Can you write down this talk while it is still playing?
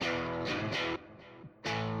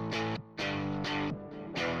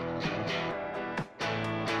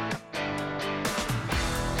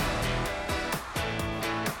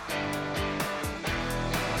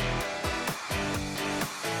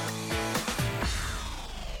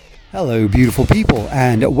Hello, beautiful people,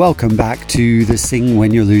 and welcome back to the Sing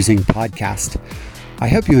When You're Losing podcast. I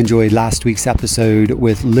hope you enjoyed last week's episode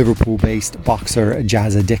with Liverpool-based boxer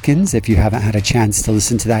Jazza Dickens. If you haven't had a chance to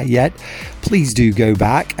listen to that yet, please do go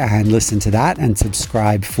back and listen to that and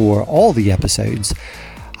subscribe for all the episodes.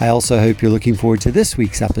 I also hope you're looking forward to this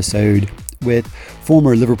week's episode with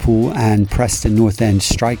former Liverpool and Preston North End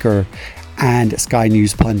striker and Sky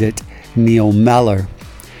News pundit Neil Mellor.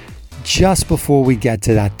 Just before we get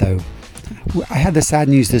to that though, I had the sad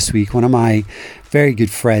news this week. One of my very good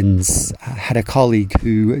friends had a colleague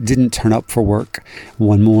who didn't turn up for work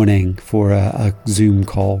one morning for a Zoom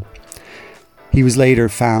call. He was later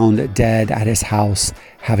found dead at his house,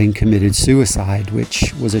 having committed suicide,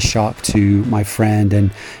 which was a shock to my friend and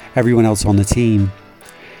everyone else on the team.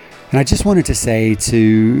 And I just wanted to say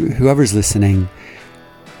to whoever's listening,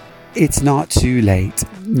 it's not too late.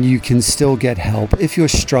 You can still get help if you're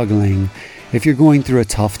struggling, if you're going through a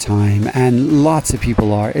tough time, and lots of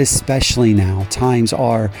people are, especially now. Times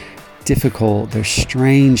are difficult, they're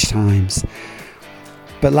strange times.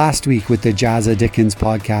 But last week with the Jazza Dickens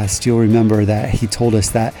podcast, you'll remember that he told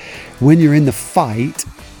us that when you're in the fight,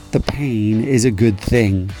 the pain is a good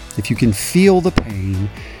thing. If you can feel the pain,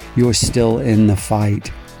 you're still in the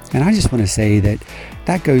fight. And I just want to say that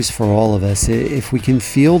goes for all of us. If we can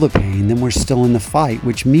feel the pain, then we're still in the fight,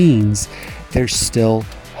 which means there's still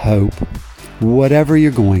hope. Whatever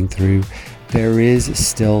you're going through, there is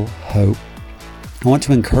still hope. I want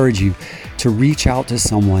to encourage you to reach out to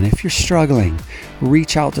someone. If you're struggling,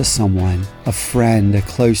 reach out to someone, a friend, a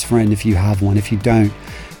close friend if you have one. If you don't,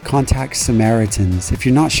 contact Samaritans. If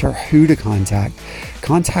you're not sure who to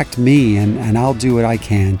contact me and I'll do what I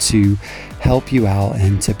can to help you out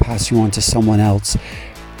and to pass you on to someone else.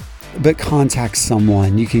 But contact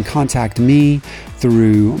someone. You can contact me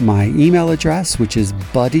through my email address, which is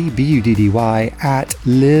buddy, B-U-D-D-Y, at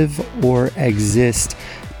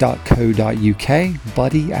liveorexist.co.uk,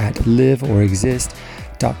 buddy at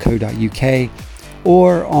liveorexist.co.uk,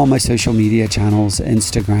 or on my social media channels,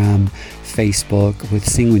 Instagram, Facebook, with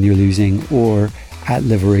Sing When You're Losing, or at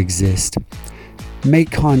liveorexist. Make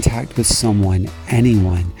contact with someone,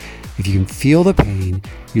 anyone. If you can feel the pain,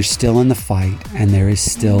 you're still in the fight and there is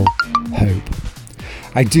still hope.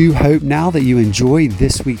 I do hope now that you enjoyed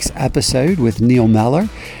this week's episode with Neil Mellor.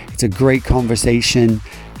 It's a great conversation.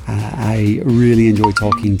 I really enjoy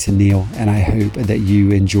talking to Neil, and I hope that you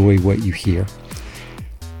enjoy what you hear.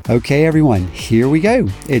 Okay, everyone, here we go.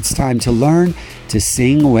 It's time to learn to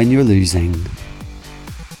sing when you're losing.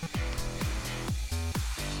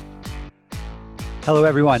 Hello,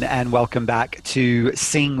 everyone, and welcome back to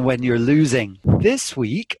Sing When You're Losing. This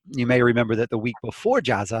week, you may remember that the week before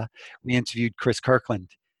Jazza, we interviewed Chris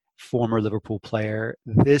Kirkland, former Liverpool player.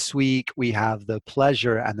 This week, we have the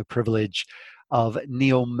pleasure and the privilege of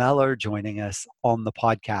Neil Mellor joining us on the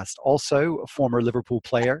podcast, also a former Liverpool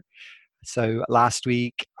player. So last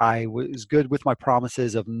week, I was good with my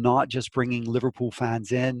promises of not just bringing Liverpool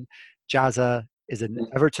fans in. Jazza is an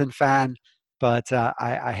Everton fan, but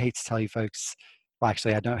I hate to tell you folks, well,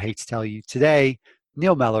 actually, I don't hate to tell you. Today,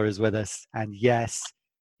 Neil Mellor is with us, and yes,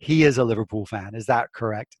 he is a Liverpool fan. Is that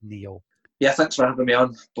correct, Neil? Yeah, thanks for having me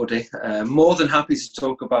on, buddy. More than happy to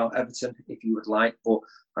talk about Everton if you would like, but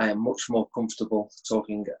I am much more comfortable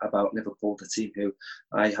talking about Liverpool, the team who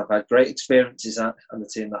I have had great experiences at, and the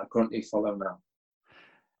team that I currently follow now.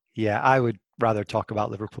 Yeah, I would rather talk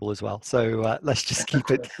about Liverpool as well. So let's just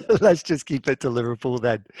keep it. Let's just keep it to Liverpool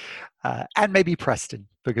then, and maybe Preston,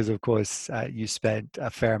 because of course you spent a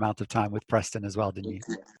fair amount of time with Preston as well, didn't you?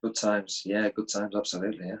 Good times, yeah, good times,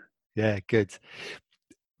 absolutely, yeah. Yeah, good.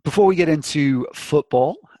 Before we get into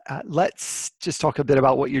football, let's just talk a bit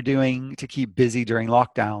about what you're doing to keep busy during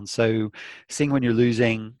lockdown. So, Sing When You're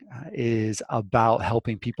Losing is about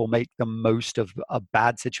helping people make the most of a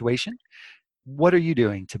bad situation. What are you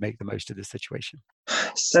doing to make the most of this situation?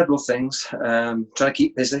 Several things. Trying to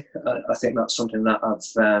keep busy. I think that's something that I've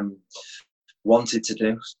wanted to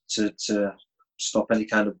do to stop any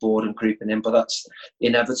kind of boredom creeping in, but that's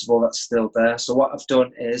inevitable. That's still there. So what I've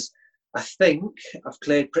done is, I think I've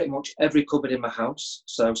cleared pretty much every cupboard in my house.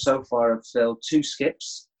 So far I've filled 2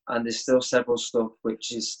 skips, and there's still several stuff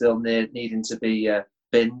which is still needing to be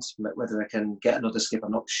binned. Whether I can get another skip,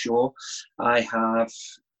 I'm not sure. I have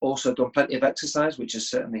also done plenty of exercise, which has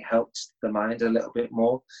certainly helped the mind a little bit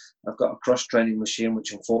more. I've got a cross-training machine,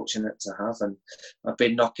 which I'm fortunate to have, and I've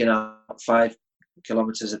been knocking out 5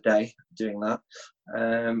 kilometres a day doing that.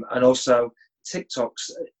 And also TikToks,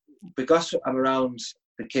 because I'm around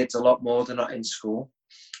the kids a lot more, they're not in school.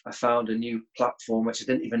 I found a new platform which I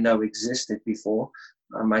didn't even know existed before.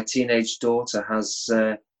 And my teenage daughter has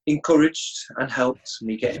encouraged and helped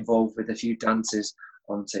me get involved with a few dances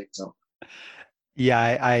on TikTok.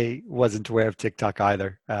 Yeah, I wasn't aware of TikTok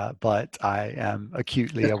either, but I am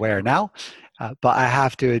acutely aware now. But I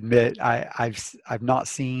have to admit, I've not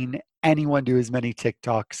seen anyone do as many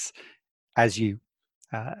TikToks as you.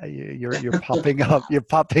 You're popping up. You're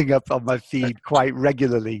popping up on my feed quite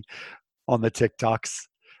regularly on the TikToks.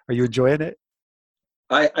 Are you enjoying it?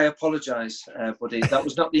 I apologise, buddy. That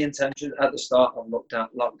was not the intention at the start of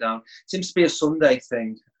lockdown. It seems to be a Sunday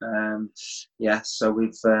thing. So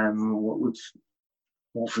we've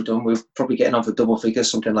what we've done. We're probably getting on for double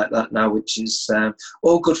figures, something like that now, which is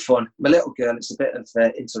all good fun. My little girl, it's a bit of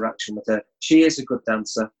interaction with her. She is a good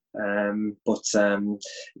dancer,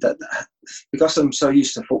 because I'm so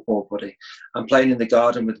used to football, buddy, I'm playing in the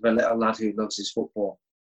garden with my little lad who loves his football.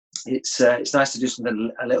 It's nice to do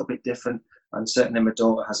something a little bit different, and certainly my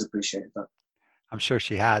daughter has appreciated that. I'm sure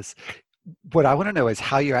she has. What I want to know is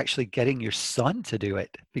how you're actually getting your son to do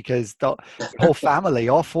it, because the whole family,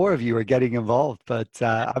 all four of you, are getting involved. But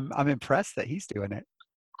I'm impressed that he's doing it.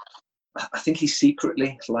 I think he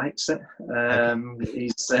secretly likes it.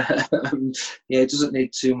 He doesn't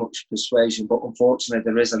need too much persuasion, but unfortunately,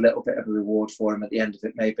 there is a little bit of a reward for him at the end of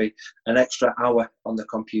it. Maybe an extra hour on the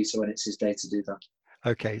computer when it's his day to do that.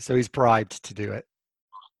 Okay, so he's bribed to do it.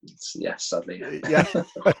 Yes, sadly. Yeah,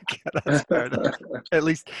 okay, that's fair enough. At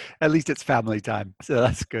least it's family time, so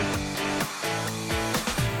that's good.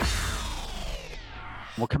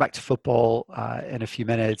 We'll come back to football in a few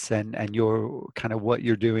minutes, and your kind of what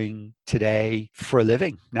you're doing today for a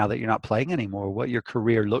living now that you're not playing anymore, what your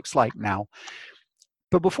career looks like now.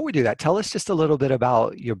 But before we do that, tell us just a little bit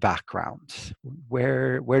about your background.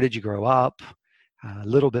 Where did you grow up? A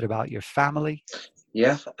little bit about your family.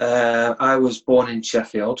 Yeah, I was born in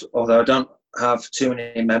Sheffield, although I don't have too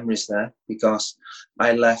many memories there because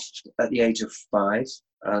I left at the age of 5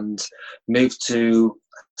 and moved to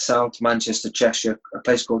South Manchester, Cheshire, a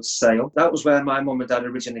place called Sale. That was where my mum and dad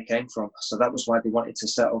originally came from, so that was why they wanted to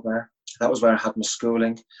settle there. That was where I had my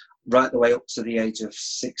schooling, right the way up to the age of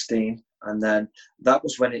 16, and then that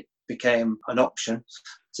was when it became an option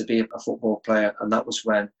to be a football player, and that was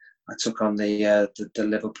when I took on the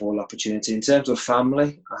Liverpool opportunity. In terms of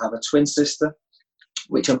family, I have a twin sister,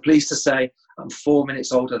 which I'm pleased to say I'm 4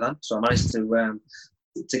 minutes older than, so I managed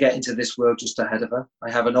to get into this world just ahead of her. I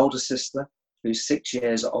have an older sister who's 6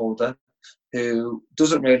 years older, who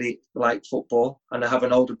doesn't really like football, and I have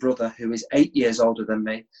an older brother who is 8 years older than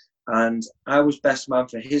me, and I was best man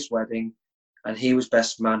for his wedding, and he was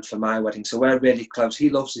best man for my wedding. So we're really close.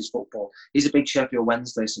 He loves his football. He's a big Sheffield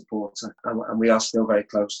Wednesday supporter, and we are still very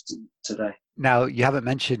close today. Now, you haven't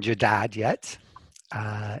mentioned your dad yet.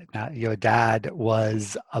 Now, your dad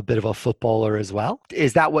was a bit of a footballer as well.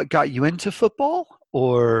 Is that what got you into football,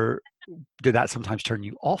 or did that sometimes turn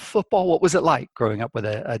you off football? What was it like growing up with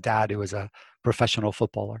a dad who was a professional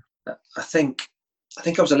footballer? I think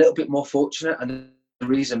I was a little bit more fortunate, and the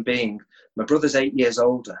reason being, my brother's 8 years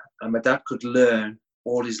older, and my dad could learn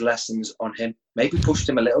all his lessons on him. Maybe pushed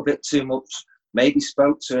him a little bit too much, maybe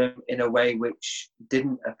spoke to him in a way which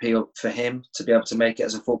didn't appeal for him to be able to make it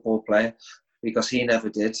as a football player, because he never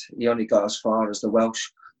did. He only got as far as the Welsh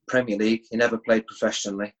Premier League. He never played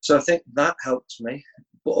professionally. So I think that helped me.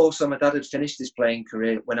 But also my dad had finished his playing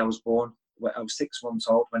career when I was born. I was 6 months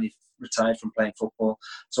old when he retired from playing football.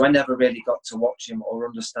 So I never really got to watch him or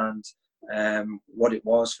understand what it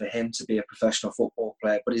was for him to be a professional football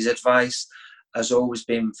player. But his advice has always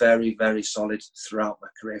been very, very solid throughout my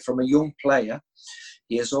career. From a young player,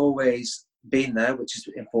 he has always been there, which is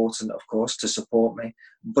important, of course, to support me,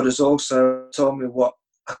 but has also told me what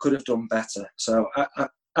I could have done better. So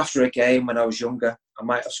after a game when I was younger, I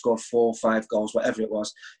might have scored 4 or 5 goals, whatever it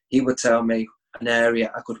was, he would tell me an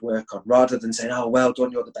area I could work on. Rather than saying, oh, well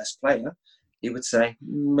done, you're the best player, he would say,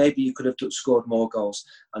 maybe you could have scored more goals.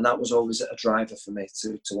 And that was always a driver for me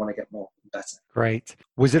to want to get more better. Great.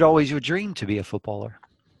 Was it always your dream to be a footballer?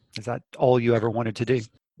 Is that all you ever wanted to do?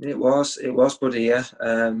 It was, buddy, yeah.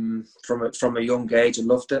 From a young age, I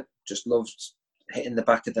loved it. Just loved hitting the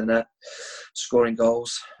back of the net, scoring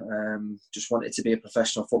goals. Just wanted to be a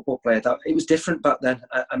professional football player. It was different back then.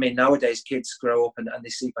 I mean, nowadays kids grow up and they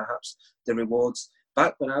see perhaps the rewards.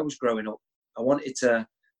 Back when I was growing up, I wanted to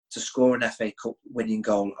score an FA Cup winning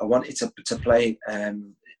goal. I wanted to play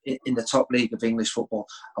in the top league of English football.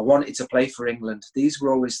 I wanted to play for England. These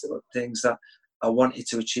were always things that I wanted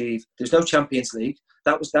to achieve. There's no Champions League.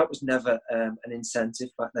 That was never an incentive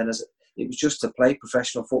back then. It was just to play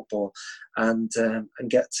professional football and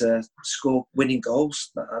get to score winning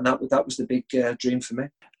goals, and that was the big dream for me.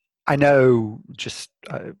 I know,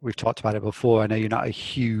 we've talked about it before. I know you're not a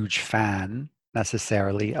huge fan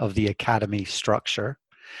necessarily of the academy structure.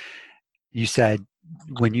 You said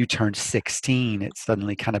when you turned 16, it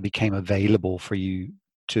suddenly kind of became available for you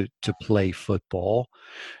to play football.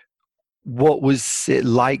 What was it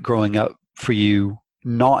like growing up for you,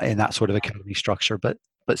 not in that sort of academy structure, but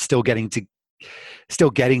still getting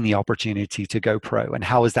the opportunity to go pro? And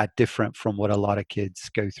how is that different from what a lot of kids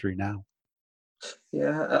go through now?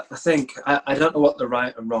 Yeah, I think I don't know what the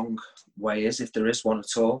right and wrong way is, if there is one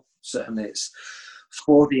at all. Certainly, it's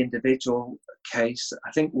for the individual case.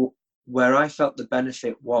 I think where I felt the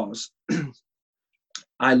benefit was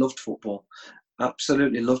I loved football,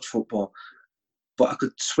 absolutely loved football, but I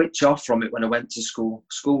could switch off from it when I went to school.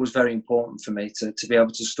 School was very important for me to be able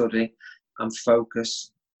to study and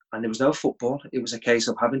focus. And there was no football. It was a case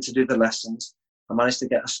of having to do the lessons. I managed to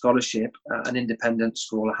get a scholarship at an independent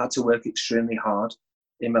school. I had to work extremely hard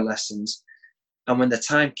in my lessons. And when the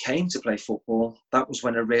time came to play football, that was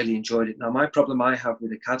when I really enjoyed it. Now, my problem I have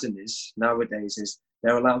with academies nowadays is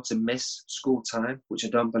they're allowed to miss school time, which I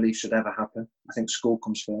don't believe should ever happen. I think school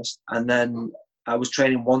comes first. And then I was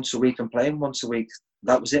training once a week and playing once a week.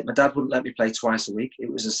 That was it. My dad wouldn't let me play twice a week.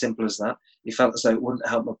 It was as simple as that. He felt as though it wouldn't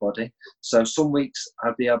help my body. So some weeks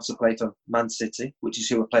I'd be able to play for Man City, which is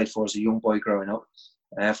who I played for as a young boy growing up,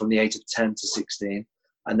 from the age of 10 to 16.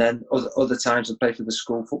 And then other times I'd play for the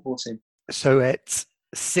school football team. So at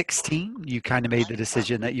 16, you kind of made the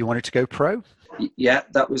decision that you wanted to go pro? Yeah,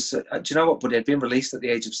 that was... do you know what, buddy? I'd been released at the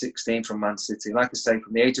age of 16 from Man City. Like I say,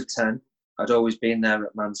 from the age of 10, I'd always been there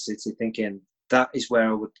at Man City thinking that is where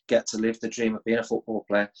I would get to live the dream of being a football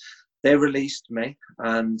player. They released me,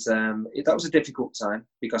 and that was a difficult time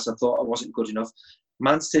because I thought I wasn't good enough.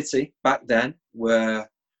 Man City back then were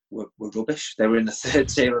rubbish. They were in the third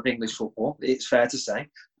tier of English football. It's fair to say.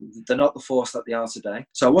 They're not the force that they are today.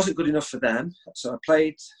 So I wasn't good enough for them. So I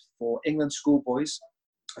played for England schoolboys.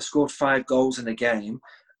 I scored 5 goals in a game,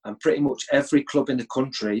 and pretty much every club in the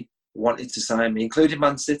country wanted to sign me, including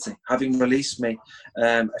Man City, having released me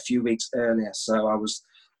a few weeks earlier. So I was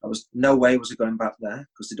no way was I going back there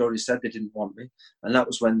because they'd already said they didn't want me. And that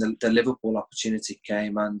was when the Liverpool opportunity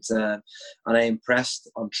came, and I impressed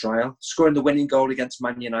on trial. Scoring the winning goal against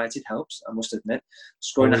Man United helps, I must admit.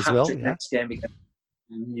 Scoring a hat-trick next game against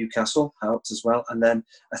Newcastle helped as well. And then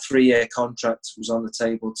a 3-year contract was on the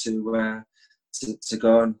table to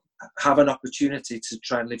go and have an opportunity to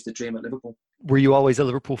try and live the dream at Liverpool. Were you always a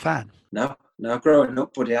Liverpool fan? No. Growing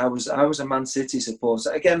up, buddy, I was a Man City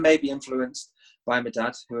supporter. Again, maybe influenced by my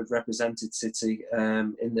dad, who had represented City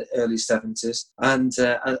in the early 70s. And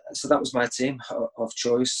so that was my team of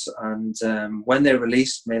choice. And when they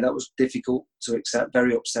released me, that was difficult to accept,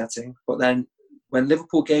 very upsetting. But then when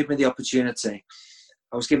Liverpool gave me the opportunity,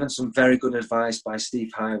 I was given some very good advice by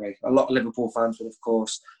Steve Highway. A lot of Liverpool fans would, of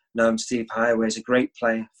course, know Steve Highway is a great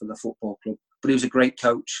player for the football club, but he was a great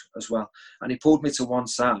coach as well. And he pulled me to one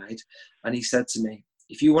side and he said to me,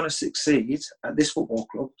 if you want to succeed at this football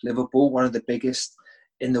club, Liverpool, one of the biggest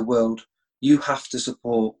in the world, you have to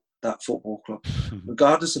support that football club.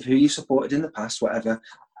 Regardless of who you supported in the past, whatever,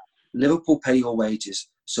 Liverpool pay your wages.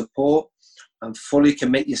 Support and fully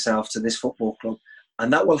commit yourself to this football club.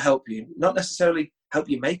 And that will help you, not necessarily help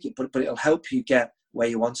you make it, but it'll help you get where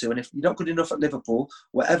you want to. And if you're not good enough at Liverpool,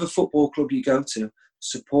 whatever football club you go to,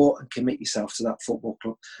 support and commit yourself to that football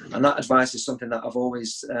club. And that advice is something that I've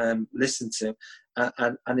always listened to,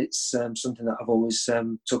 and it's something that I've always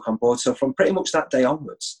took on board. So from pretty much that day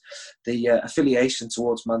onwards, the affiliation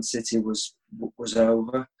towards Man City was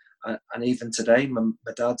over. And even today, my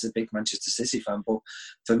dad's a big Manchester City fan, but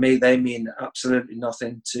for me, they mean absolutely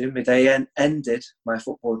nothing to me. They ended my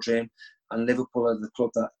football dream, and Liverpool are the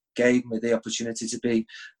club that gave me the opportunity to be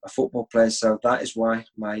a football player. So that is why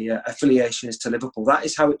my affiliation is to Liverpool. That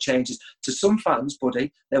is how it changes. To some fans,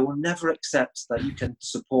 buddy, they will never accept that you can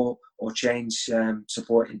support or change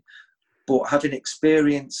supporting. But having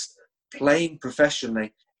experienced playing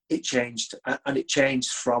professionally, it changed. And it changed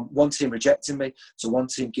from one team rejecting me to one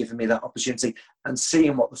team giving me that opportunity and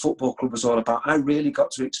seeing what the football club was all about. I really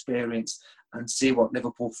got to experience and see what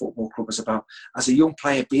Liverpool Football Club is about. As a young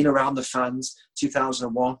player, being around the fans,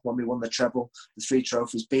 2001, when we won the treble, the 3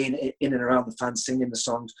 trophies, being in and around the fans, singing the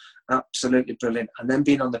songs, absolutely brilliant. And then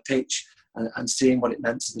being on the pitch and seeing what it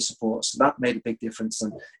meant to the supporters. So that made a big difference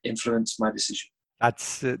and influenced my decision.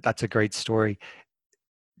 That's a great story.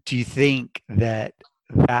 Do you think that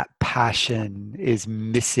passion is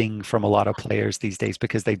missing from a lot of players these days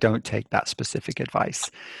because they don't take that specific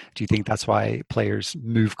advice? Do you think that's why players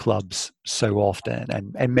move clubs so often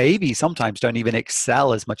and maybe sometimes don't even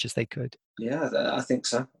excel as much as they could? Yeah, I think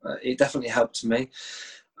so. It definitely helped me.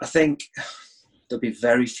 I think there'll be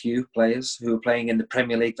very few players who are playing in the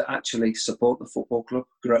Premier League that actually support the football club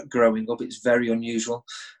growing up. It's very unusual.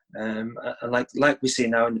 And like we see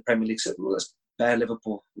now in the Premier League, so let's bear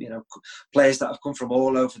Liverpool, players that have come from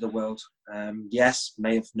all over the world, yes,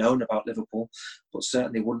 may have known about Liverpool, but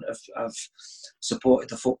certainly wouldn't have supported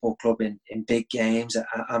the football club in big games at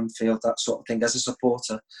Anfield, that sort of thing, as a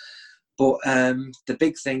supporter. But the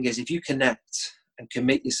big thing is, if you connect and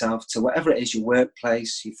commit yourself to whatever it is, your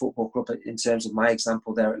workplace, your football club, in terms of my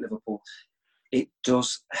example there at Liverpool, it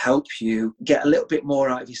does help you get a little bit more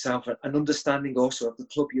out of yourself, and understanding also of the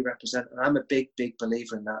club you represent. And I'm a big, big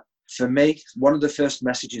believer in that. For me, one of the first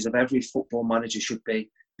messages of every football manager should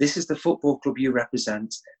be, this is the football club you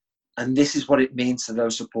represent, and this is what it means to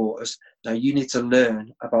those supporters. Now you need to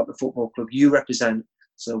learn about the football club you represent,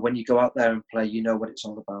 so when you go out there and play, you know what it's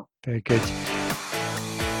all about. Very good.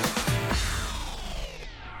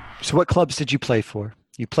 So what clubs did you play for?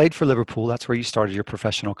 You played for Liverpool. That's where you started your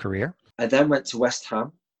professional career. I then went to West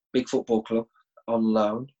Ham, big football club, on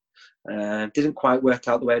loan. Didn't quite work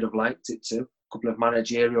out the way I'd have liked it to. A couple of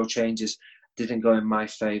managerial changes didn't go in my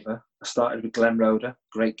favour. I started with Glenn Roeder,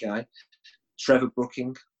 great guy. Trevor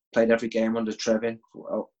Brooking, played every game under Trevor,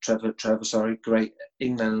 great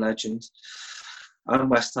England legend and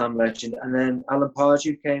West Ham legend. And then Alan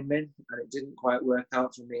Pardew came in, and it didn't quite work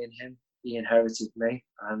out for me and him. He inherited me,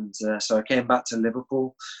 and so I came back to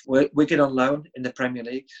Liverpool. Wigan on loan in the Premier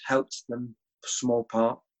League, helped them a small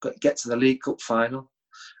part, get to the League Cup final,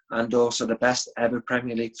 and also the best ever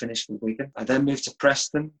Premier League finish for Wigan. I then moved to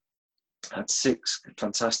Preston, had 6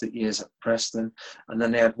 fantastic years at Preston, and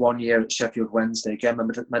then they had 1 year at Sheffield Wednesday. Again,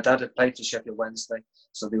 my dad had played for Sheffield Wednesday,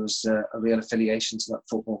 so there was a real affiliation to that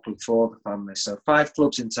football club for the family. So 5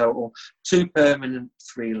 clubs in total, 2 permanent,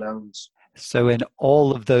 3 loans. So in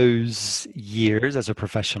all of those years as a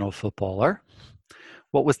professional footballer,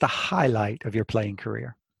 what was the highlight of your playing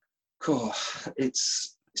career? Cool.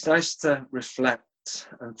 It's nice to reflect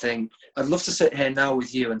and think. I'd love to sit here now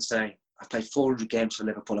with you and say, I've played 400 games for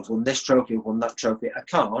Liverpool, I've won this trophy, I've won that trophy. I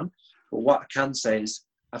can't, but what I can say is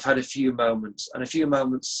I've had a few moments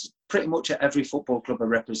pretty much at every football club I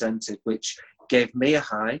represented, which gave me a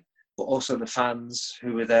high, but also the fans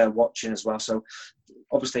who were there watching as well. So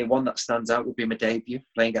obviously one that stands out would be my debut,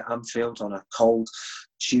 playing at Anfield on a cold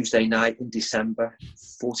Tuesday night in December.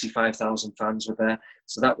 45,000 fans were there.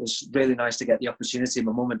 So that was really nice to get the opportunity.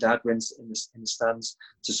 My mum and dad were in the stands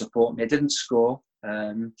to support me. I didn't score,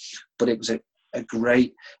 but it was a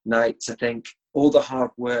great night to think all the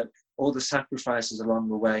hard work, all the sacrifices along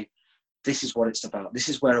the way, this is what it's about. This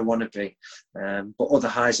is where I want to be. But other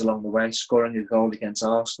highs along the way, scoring a goal against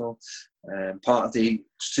Arsenal, part of the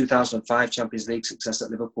 2005 Champions League success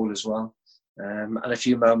at Liverpool as well. And a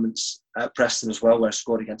few moments at Preston as well, where I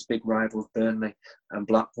scored against big rivals Burnley and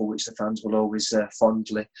Blackpool, which the fans will always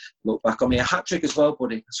fondly look back on me. A hat-trick as well,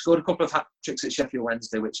 buddy. I scored a couple of hat-tricks at Sheffield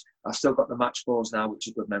Wednesday, which I've still got the match balls now, which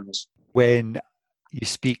are good memories. When you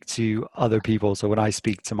speak to other people, so when I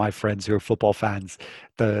speak to my friends who are football fans,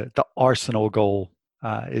 the Arsenal goal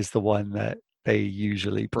is the one that they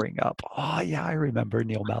usually bring up. Oh yeah, I remember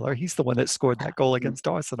Neil Mellor. He's the one that scored that goal against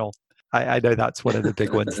Arsenal. I know that's one of the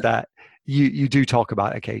big ones that you do talk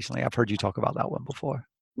about occasionally. I've heard you talk about that one before.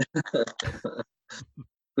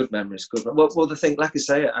 Good memories. Good. Well, the thing, like I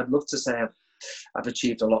say, I'd love to say I've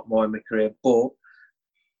achieved a lot more in my career, but,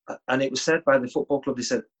 and it was said by the football club, they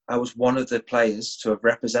said I was one of the players to have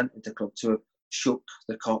represented the club, to have shook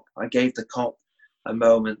the Kop. I gave the Kop a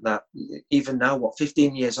moment that even now,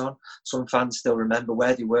 15 years on, some fans still remember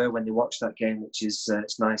where they were when they watched that game, which is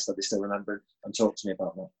it's nice that they still remember and talk to me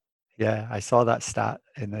about that. Yeah, I saw that stat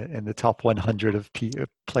in the top 100 of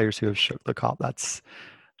players who have shook the Kop. That's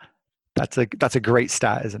a great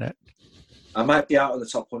stat, isn't it? I might be out of the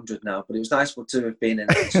top 100 now, but it was nice to have been in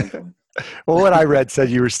it at some point. Well, what I read said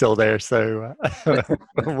you were still there, so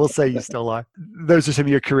we'll say you still are. Those are some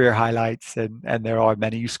of your career highlights, and there are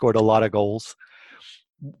many. You scored a lot of goals.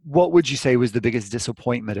 What would you say was the biggest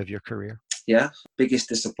disappointment of your career? Yeah, biggest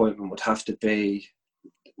disappointment would have to be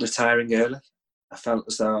retiring early. I felt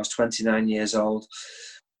as though I was 29 years old.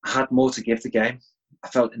 I had more to give the game. I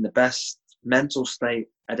felt in the best mental state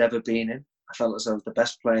I'd ever been in. I felt as though I was the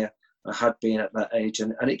best player I had been at that age.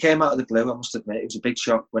 And it came out of the blue, I must admit. It was a big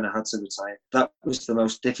shock when I had to retire. That was the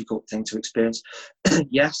most difficult thing to experience.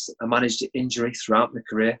 Yes, I managed injury throughout my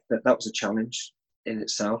career. That was a challenge in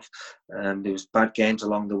itself. There was bad games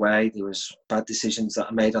along the way. There was bad decisions that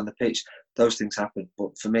I made on the pitch. Those things happened.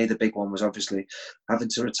 But for me, the big one was obviously having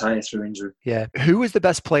to retire through injury. Yeah. Who was the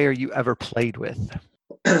best player you ever played with?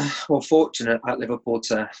 Well, fortunate at Liverpool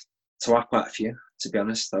to have quite a few. to be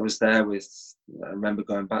honest. I was there I remember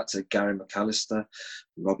going back to Gary McAllister,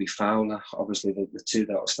 Robbie Fowler. Obviously, the two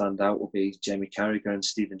that will stand out will be Jamie Carragher and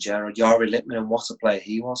Steven Gerrard. Yari Lippman, and what a player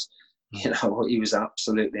he was. He was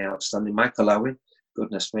absolutely outstanding. Michael Owen,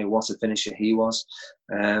 goodness me, what a finisher he was.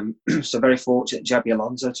 So very fortunate, Xabi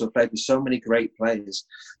Alonso, to have played with so many great players.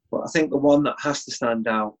 But I think the one that has to stand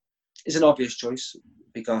out is an obvious choice,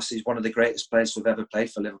 because he's one of the greatest players who've ever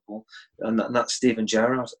played for Liverpool, and that's Steven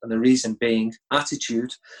Gerrard. And the reason being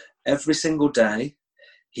attitude. Every single day,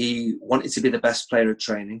 he wanted to be the best player at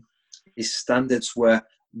training. His standards were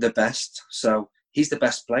the best. So he's the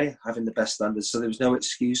best player, having the best standards. So there was no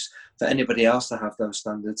excuse for anybody else to have those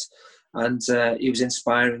standards. And he was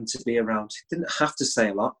inspiring to be around. He didn't have to say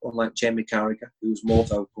a lot, unlike Jamie Carragher, who was more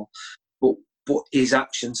vocal. But his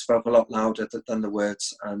actions spoke a lot louder than the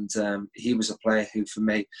words. And he was a player who, for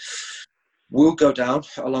me, will go down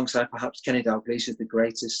alongside perhaps Kenny Dalglish as the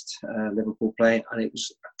greatest Liverpool player. And it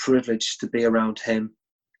was a privilege to be around him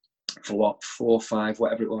for 4, 5,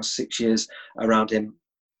 whatever it was, 6 years around him,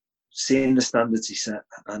 seeing the standards he set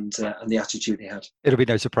and the attitude he had. It'll be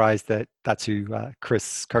no surprise that that's who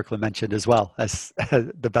Chris Kirkland mentioned as well as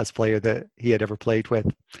the best player that he had ever played with.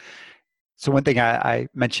 So one thing I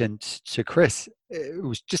mentioned to Chris, it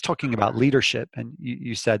was just talking about leadership. And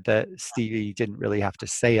you said that Stevie didn't really have to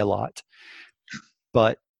say a lot,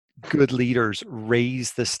 but good leaders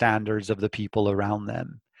raise the standards of the people around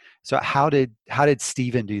them. So how did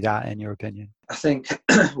Steven do that, in your opinion? I think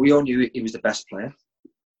we all knew he was the best player,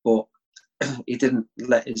 but he didn't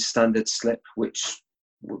let his standards slip, which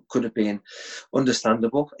could have been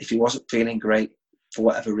understandable if he wasn't feeling great for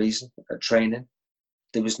whatever reason at training.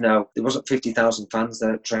 There wasn't 50,000 fans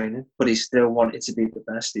there at training, but he still wanted to be the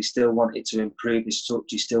best. He still wanted to improve his touch.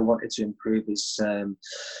 He still wanted to improve his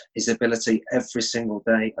ability every single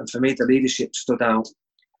day. And for me, the leadership stood out,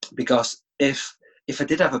 because if I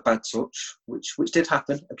did have a bad touch, which did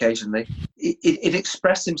happen occasionally, it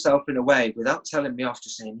expressed himself in a way without telling me off,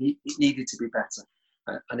 just saying it needed to be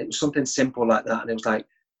better. And it was something simple like that. And it was like,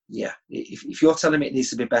 yeah, if you're telling me it needs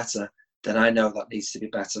to be better, then I know that needs to be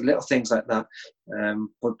better. Little things like that.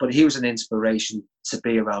 But he was an inspiration to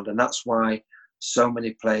be around. And that's why so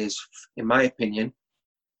many players, in my opinion,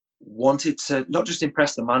 wanted to not just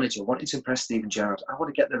impress the manager, wanted to impress Steven Gerrard. I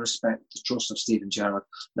want to get the respect, the trust of Steven Gerrard.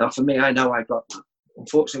 Now, for me, I know I got that.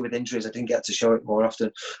 Unfortunately, with injuries, I didn't get to show it more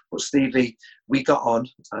often. But Stevie, we got on,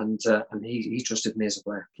 and he trusted me as a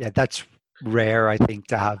player. Yeah, that's rare, I think,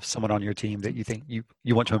 to have someone on your team that you think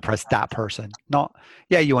you want to impress that person. Not,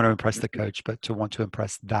 you want to impress the coach, but to want to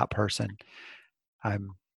impress that person.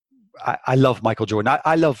 I love Michael Jordan.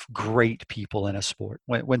 I love great people in a sport.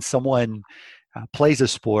 When someone plays a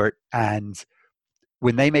sport and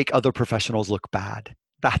when they make other professionals look bad,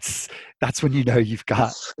 that's when you know you've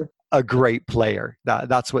got a great player.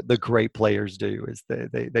 That's what the great players do, is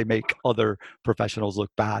they make other professionals look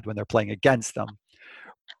bad when they're playing against them.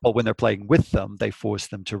 But when they're playing with them, they force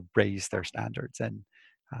them to raise their standards. And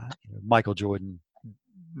Michael Jordan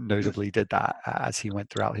notably did that as he went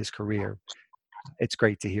throughout his career. It's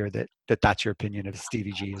great to hear that that's your opinion of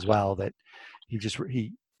Stevie G as well, that he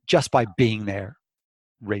just by being there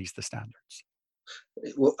raised the standards.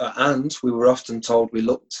 And we were often told we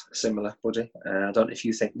looked similar, buddy. I don't know if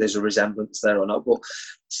you think there's a resemblance there or not, but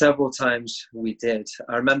several times we did.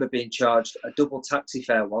 I remember being charged a double taxi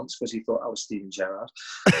fare once because he thought I was Steven Gerrard.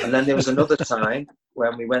 And then there was another time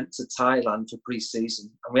when we went to Thailand for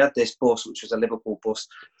pre-season, and we had this bus, which was a Liverpool bus.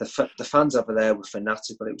 The fans over there were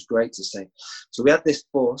fanatic, but it was great to see. So we had this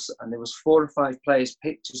bus, and there was 4 or 5 players'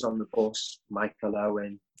 pictures on the bus. Michael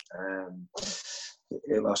Owen,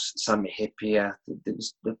 it was Sammy Hyypiä, it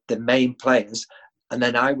was the main players, and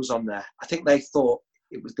then I was on there. I think they thought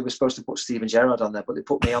they were supposed to put Steven Gerrard on there, but they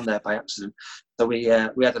put me on there by accident. So we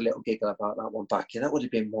had a little giggle about that one back. That would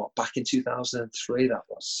have been back in 2003. That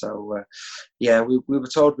was so. We were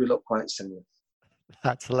told we looked quite similar.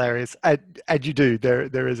 That's hilarious, and you do.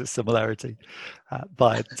 There is a similarity,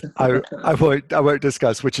 but I won't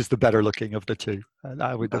discuss which is the better looking of the two. And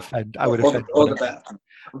I would defend. All the better.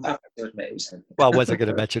 Well, was I going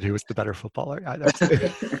to mention who was the better footballer?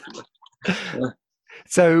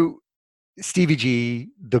 So, Stevie G,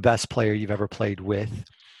 the best player you've ever played with.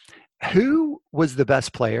 Who was the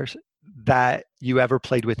best player that you ever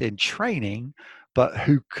played with in training, but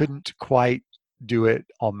who couldn't quite do it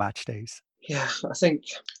on match days? Yeah, I think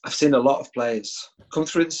I've seen a lot of players come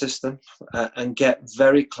through the system and get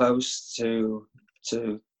very close to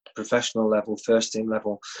professional level, first team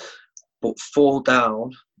level, but fall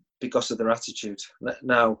down because of their attitude.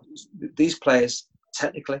 Now, these players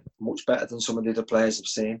technically much better than some of the other players I've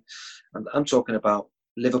seen, and I'm talking about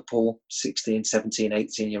Liverpool, 16, 17,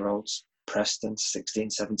 18-year-olds. Preston, 16,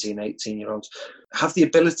 17, 18-year-olds. Have the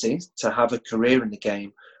ability to have a career in the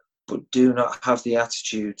game, but do not have the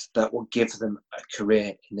attitude that will give them a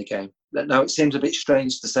career in the game. Now, it seems a bit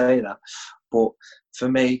strange to say that, but for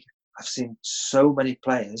me, I've seen so many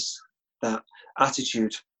players that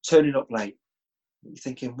attitude, turning up late. You're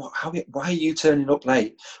thinking, why are you turning up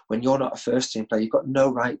late when you're not a first team player? You've got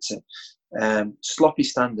no right to. Sloppy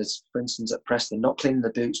standards, for instance, at Preston, not cleaning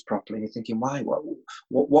the boots properly. You're thinking, why?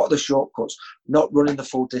 What are the shortcuts? Not running the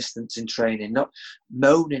full distance in training, not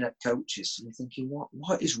moaning at coaches. And you're thinking,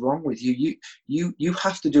 what is wrong with you? You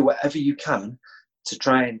have to do whatever you can to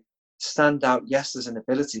try and stand out. Yes, there's an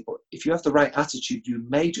ability, but if you have the right attitude, you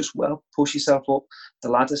may just well push yourself up the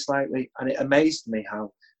ladder slightly. And it amazed me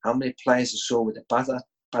how many players I saw with a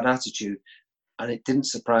bad attitude. And it didn't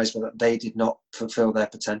surprise me that they did not fulfill their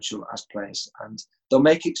potential as players. And they'll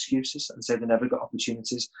make excuses and say they never got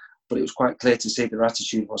opportunities, but it was quite clear to see their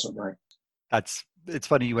attitude wasn't right. It's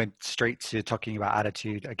funny you went straight to talking about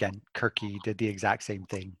attitude. Again, Kirky did the exact same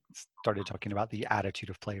thing, started talking about the attitude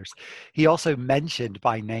of players. He also mentioned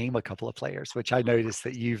by name a couple of players, which I noticed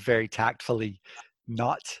that you very tactfully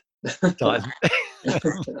not done.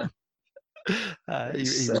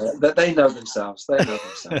 They know themselves.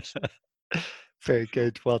 Very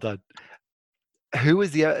good. Well done. Who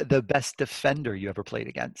was the best defender you ever played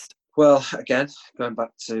against? Well, again, going back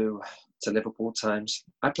to Liverpool times,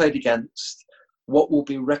 I played against what will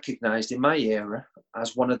be recognised in my era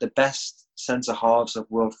as one of the best centre-halves of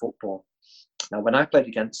world football. Now, when I played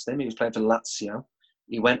against him, he was playing for Lazio.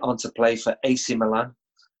 He went on to play for AC Milan.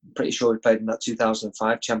 I'm pretty sure he played in that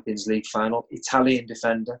 2005 Champions League final. Italian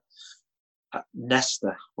defender.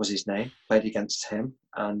 Nesta was his name, played against him,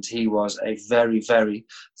 and he was a very, very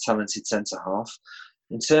talented centre-half.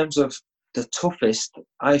 In terms of the toughest,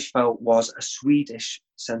 I felt was a Swedish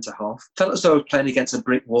centre-half. Felt as though I was playing against a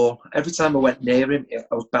brick wall. Every time I went near him,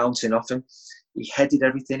 I was bouncing off him. He headed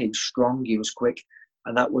everything, he was strong, he was quick,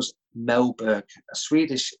 and that was Mellberg, a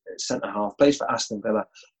Swedish centre-half, plays for Aston Villa.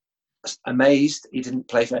 Amazed he didn't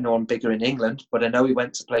play for anyone bigger in England, but I know he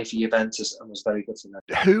went to play for Juventus and was very good for them.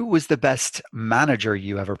 Who was the best manager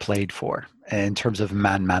you ever played for in terms of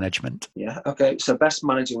man management? Yeah, okay. So best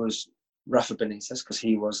manager was Rafa Benitez because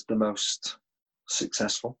he was the most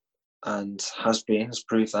successful and has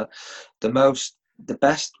proved that. The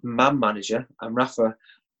best man manager, and Rafa,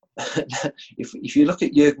 if you look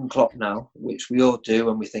at Jurgen Klopp now, which we all do,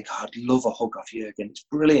 and we think, I'd love a hug off Jurgen. It's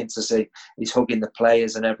brilliant to see he's hugging the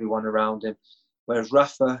players and everyone around him. Whereas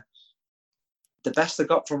Rafa, the best I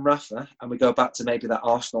got from Rafa, and we go back to maybe that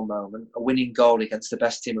Arsenal moment, a winning goal against the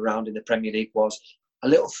best team around in the Premier League, was a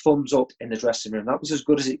little thumbs up in the dressing room. That was as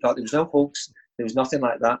good as it got. There was no hugs. There was nothing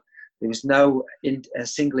like that. There was no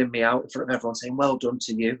singling me out in front of everyone saying, well done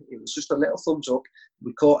to you. It was just a little thumbs up.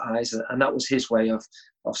 We caught eyes, and that was his way of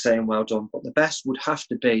saying well done. But the best would have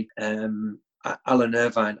to be Alan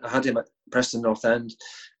Irvine. I had him at Preston North End.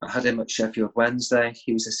 I had him at Sheffield Wednesday.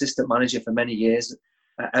 He was assistant manager for many years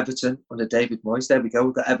at Everton under David Moyes. There we go.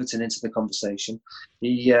 We got Everton into the conversation.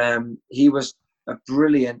 He was a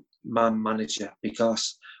brilliant man manager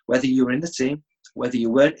because whether you were in the team, whether you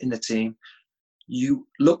weren't in the team, you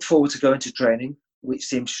look forward to going to training, which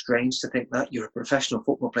seems strange to think that. You're a professional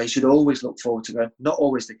football player. You should always look forward to going. Not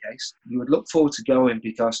always the case. You would look forward to going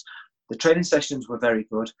because the training sessions were very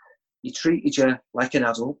good. He treated you like an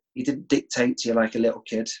adult. He didn't dictate to you like a little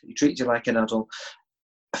kid. He treated you like an adult.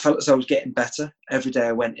 I felt as though I was getting better every day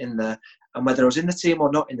I went in there. And whether I was in the team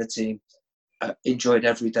or not in the team, I enjoyed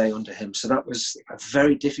every day under him. So that was a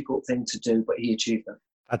very difficult thing to do, but he achieved that.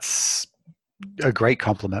 That's a great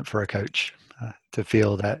compliment for a coach. To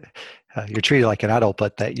feel that you're treated like an adult,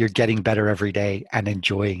 but that you're getting better every day and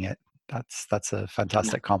enjoying it. That's a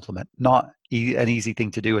fantastic compliment. Not an easy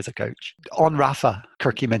thing to do as a coach. On Rafa,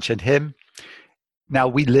 Kirky mentioned him. Now,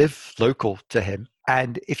 we live local to him.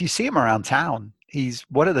 And if you see him around town, he's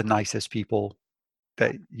one of the nicest people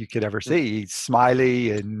that you could ever see. He's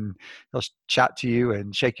smiley and he'll chat to you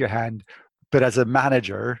and shake your hand. But as a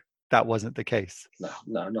manager, that wasn't the case.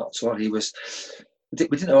 No, not at all. We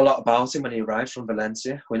didn't know a lot about him when he arrived from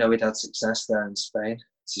Valencia. We know he'd had success there in Spain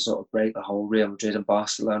to sort of break the whole Real Madrid and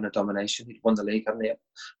Barcelona domination. He'd won the league, hadn't he, at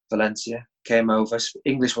Valencia. Came over.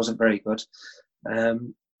 English wasn't very good.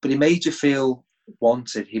 But he made you feel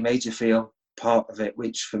wanted. He made you feel part of it,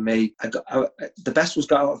 which for me, the best was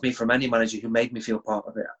got out of me from any manager who made me feel part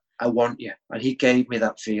of it. I want you. And he gave me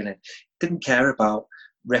that feeling. Didn't care about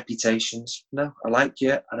reputations. No, I like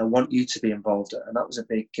you and I want you to be involved, and that was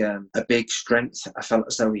a big strength I felt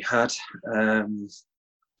as though we had.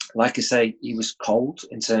 like I say, he was cold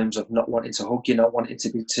in terms of not wanting to hug you, not wanting to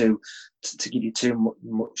be to give you too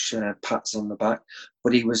much pats on the back.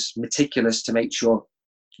 But he was meticulous to make sure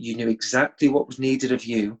you knew exactly what was needed of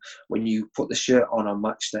you when you put the shirt on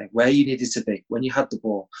match day, where you needed to be, when you had the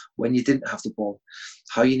ball, when you didn't have the ball,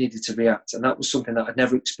 how you needed to react. And that was something that I'd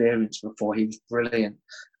never experienced before. He was brilliant,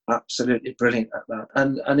 absolutely brilliant at that.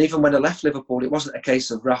 And even when I left Liverpool, it wasn't a case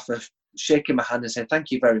of Rafa shaking my hand and saying, thank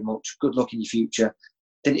you very much, good luck in your future.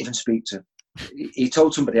 Didn't even speak to him. He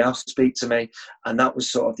told somebody else to speak to me, and that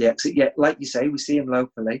was sort of the exit. Yeah, like you say, we see him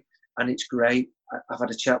locally, and it's great. I've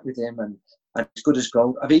had a chat with him, and it's good as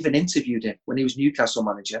gold. I've even interviewed him when he was Newcastle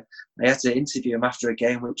manager. I had to interview him after a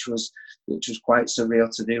game, which was quite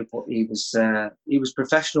surreal to do. But he was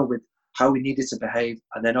professional with how he needed to behave,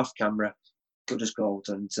 and then off camera, good as gold.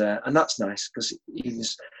 And that's nice because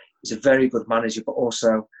he's a very good manager, but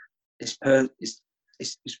also he's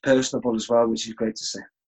personable as well, which is great to see.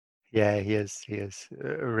 Yeah, he is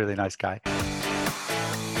a really nice guy.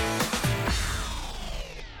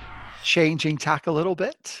 Changing tack a little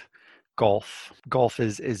bit. Golf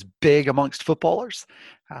is big amongst footballers.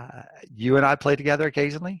 You and I play together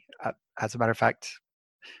occasionally. As a matter of fact,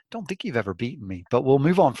 don't think you've ever beaten me, but we'll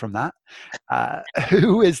move on from that.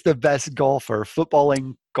 Who is the best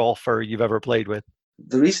footballing golfer you've ever played with?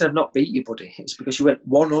 The reason I've not beat you, buddy, is because you went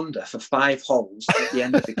 1 under for 5 holes at the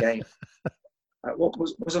end of the game. What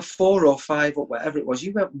was a 4 or 5 or whatever it was?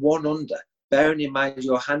 You went 1 under. Bearing in mind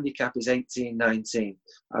your handicap is 18, 19.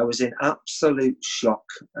 I was in absolute shock.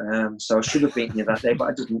 So I should have beaten you that day, but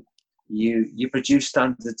I didn't. You produced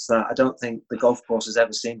standards that I don't think the golf course has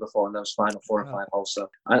ever seen before in those final 4 or 5 holes. So,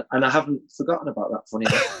 and I haven't forgotten about that, funny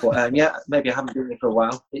enough. But yeah, maybe I haven't been there for a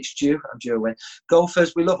while. It's due. I'm due a win.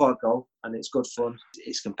 Golfers, we love our golf, and it's good fun.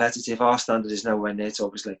 It's competitive. Our standard is nowhere near it,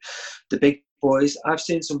 obviously. The big boys, I've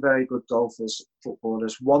seen some very good golfers,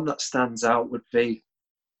 footballers. One that stands out would be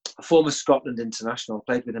a former Scotland international.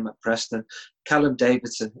 Played with him at Preston. Callum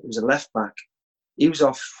Davidson, who was a left back. He was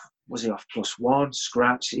off. Was he off +1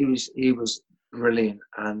 scratch? He was brilliant.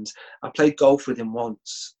 And I played golf with him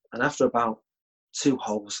once. And after about 2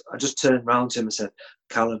 holes, I just turned round to him and said,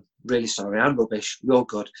 "Callum, really sorry, I'm rubbish. You're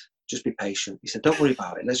good. Just be patient." He said, "Don't worry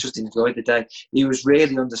about it. Let's just enjoy the day." He was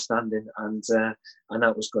really understanding, and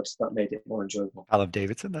that was good. That made it more enjoyable. Callum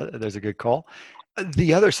Davidson, there's a good call.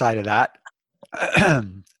 The other side of that,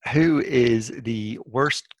 who is the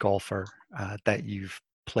worst golfer that you've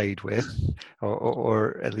played with,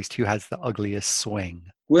 or at least who has the ugliest swing?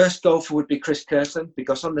 Worst golfer would be Chris Curtin,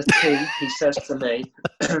 because on the tee he says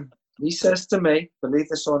to me, believe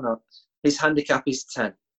this or not, his handicap is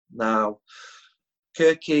 10. Now,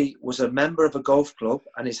 Kirky was a member of a golf club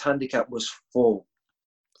and his handicap was 4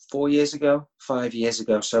 years ago, 5 years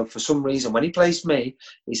ago. So for some reason, when he plays me,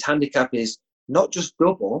 his handicap is not just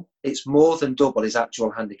double, it's more than double his actual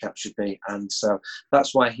handicap should be. And so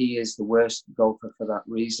that's why he is the worst golfer for that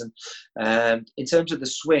reason. In terms of the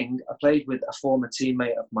swing, I played with a former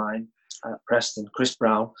teammate of mine at Preston, Chris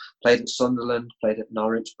Brown, played at Sunderland, played at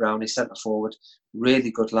Norwich. Brown, he's centre forward,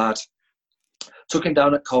 really good lad. Took him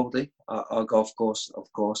down at Coldy, our golf course, of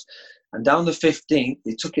course. And down the 15th,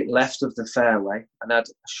 he took it left of the fairway and had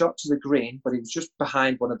a shot to the green, but he was just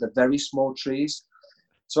behind one of the very small trees.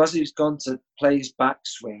 So as he's gone to play his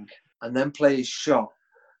backswing and then play his shot,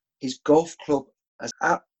 his golf club has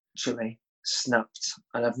actually snapped.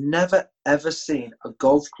 And I've never, ever seen a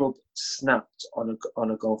golf club snapped on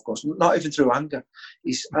a golf course, not even through anger.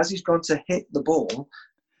 As he's gone to hit the ball,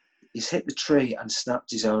 he's hit the tree and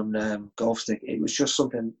snapped his own golf stick. It was just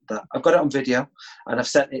something that I've got it on video, and I've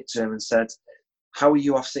sent it to him and said, "How are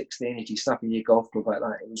you off 16 if you're snapping your golf club like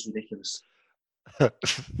that?" It was ridiculous.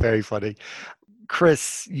 Very funny.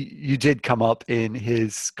 Chris, you did come up in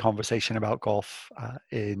his conversation about golf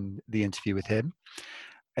in the interview with him.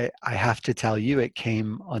 I have to tell you, it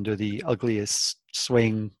came under the ugliest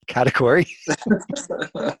swing category,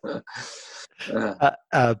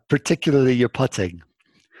 particularly your putting.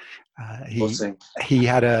 He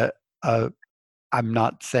had a I'm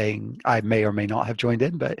not saying I may or may not have joined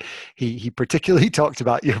in, but he particularly talked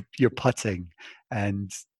about your putting,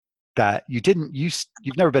 and that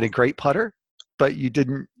you've never been a great putter, but you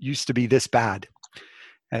didn't used to be this bad.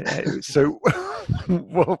 So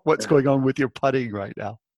what's going on with your putting right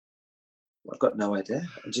now? I've got no idea.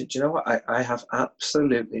 Do you know what? I have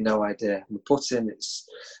absolutely no idea. My putting, it's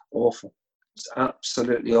awful. It's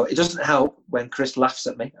absolutely awful. It doesn't help when Chris laughs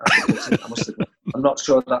at me. I must admit. I'm not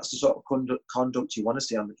sure that's the sort of conduct you want to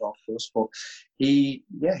see on the golf course, but he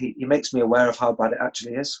makes me aware of how bad it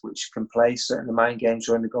actually is, which can play certain mind games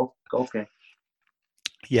during the golf game.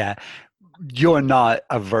 Yeah. You're not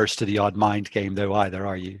averse to the odd mind game, though, either,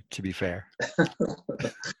 are you? To be fair.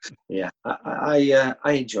 Yeah, I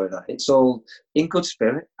enjoy that. It's all in good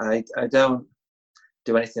spirit. I don't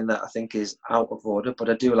do anything that I think is out of order, but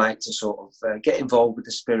I do like to sort of get involved with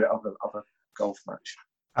the spirit of a golf match.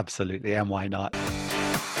 Absolutely, and why not?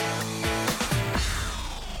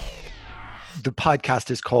 The podcast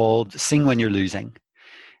is called Sing When You're Losing.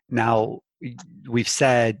 Now, we've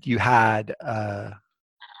said you had a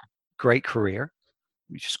great career.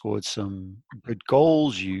 You scored some good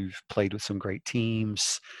goals. You've played with some great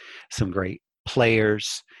teams, some great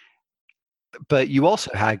players. But you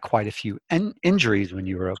also had quite a few injuries when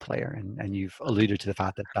you were a player. And you've alluded to the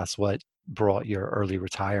fact that that's what brought your early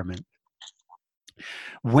retirement.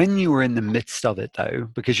 When you were in the midst of it, though,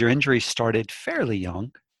 because your injuries started fairly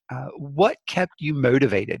young, what kept you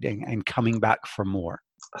motivated and coming back for more?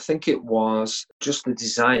 I think it was just the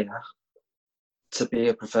desire to be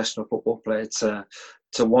a professional football player,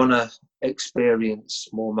 to want to experience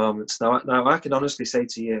more moments. Now, I can honestly say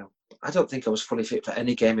to you, I don't think I was fully fit for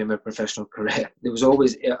any game in my professional career. There was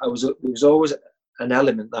always an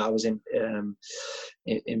element that I was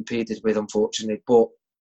impeded with, unfortunately. But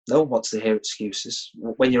no one wants to hear excuses.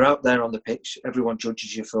 When you're out there on the pitch, everyone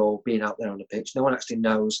judges you for being out there on the pitch. No one actually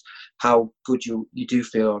knows how good you do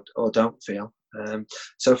feel or don't feel.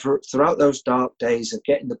 So throughout those dark days of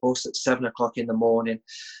getting the bus at 7 o'clock in the morning,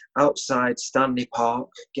 outside Stanley Park,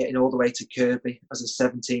 getting all the way to Kirby as a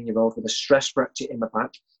 17-year-old with a stress fracture in my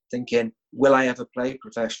back, thinking, will I ever play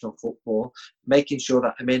professional football? Making sure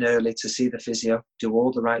that I'm in early to see the physio, do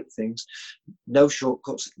all the right things. No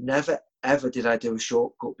shortcuts. Never, ever did I do a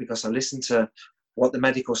shortcut, because I listened to what the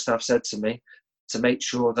medical staff said to me to make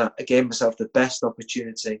sure that I gave myself the best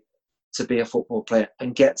opportunity to be a football player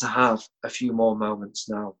and get to have a few more moments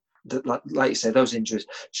now. Like you say, those injuries,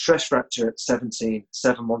 stress fracture at 17,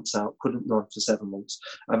 7 months out, couldn't run for 7 months,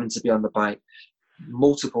 having to be on the bike,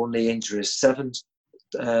 multiple knee injuries, 7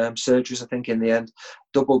 surgeries, I think, in the end,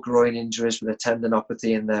 double groin injuries with a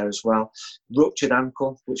tendinopathy in there as well, ruptured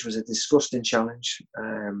ankle, which was a disgusting challenge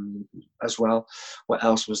as well. What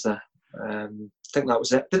else was there? I think that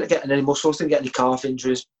was it. Didn't get any muscles, didn't get any calf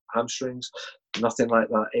injuries, hamstrings, nothing like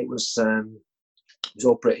that. It was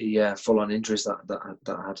all pretty full-on injuries that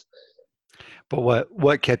I had. But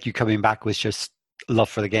what kept you coming back was just love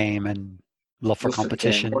for the game and love for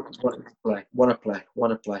competition. Want to play,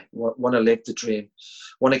 want to live the dream,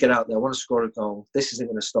 want to get out there, want to score a goal. This isn't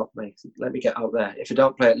going to stop me. Let me get out there. If I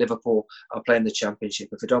don't play at Liverpool, I'll play in the Championship.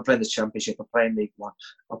 If I don't play in the Championship, I'll play in League One.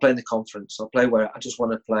 I'll play in the Conference. I'll play where I just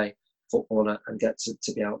want to play football and get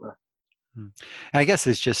to be out there. And I guess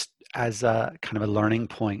it's just as a kind of a learning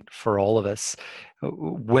point for all of us,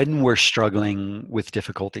 when we're struggling with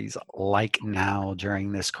difficulties like now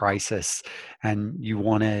during this crisis, and you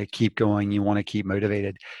want to keep going, you want to keep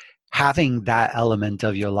motivated, having that element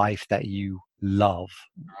of your life that you love,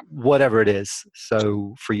 whatever it is.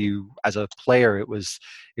 So for you as a player, it was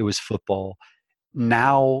football.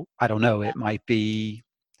 Now, I don't know, it might be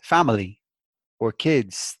family or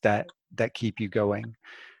kids that keep you going.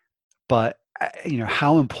 But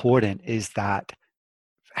how important is that,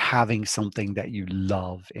 having something that you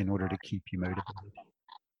love in order to keep you motivated?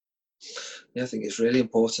 Yeah, I think it's really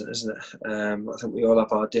important, isn't it? I think we all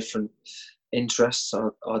have our different interests,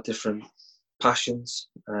 our different passions.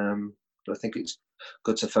 But I think it's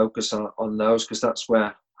good to focus on those, because that's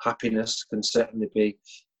where happiness can certainly be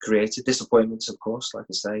created. Disappointments, of course, like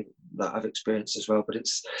I say, that I've experienced as well. But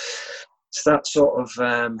it's that sort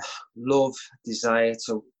of love, desire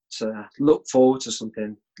to look forward to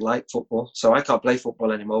something like football. So I can't play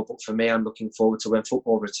football anymore, but for me, I'm looking forward to when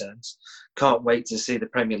football returns. Can't wait to see the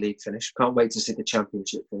Premier League finish. Can't wait to see the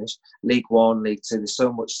Championship finish. League One, League Two, there's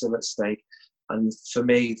so much still at stake. And for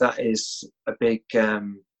me, that is a big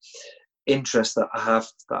interest that I have,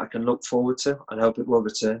 that I can look forward to, and hope it will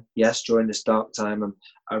return. Yes, during this dark time, I'm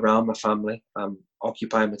around my family. I'm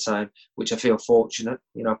occupying my time, which I feel fortunate.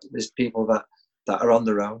 There's people that are on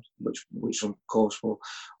their own, which of course will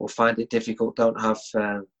find it difficult, don't have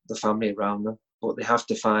the family around them, but they have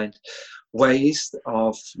to find ways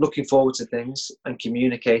of looking forward to things and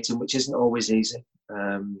communicating, which isn't always easy,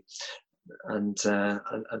 and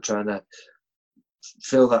trying to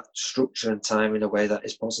fill that structure and time in a way that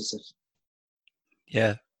is positive.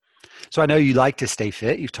 Yeah. So I know you like to stay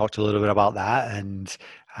fit. You've talked a little bit about that, and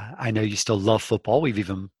I know you still love football. We've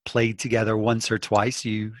even played together once or twice.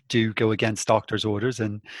 You do go against doctor's orders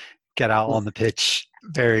and get out on the pitch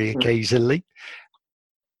very occasionally.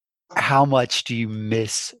 How much do you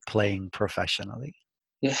miss playing professionally?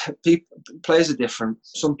 Yeah, players are different.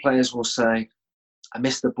 Some players will say, I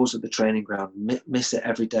miss the buzz of the training ground, miss it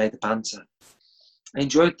every day, the banter. I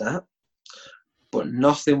enjoyed that, but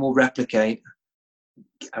nothing will replicate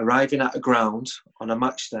arriving at a ground on a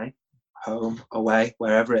match day, home, away,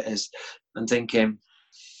 wherever it is, and thinking,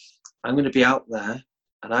 I'm going to be out there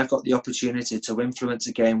and I've got the opportunity to influence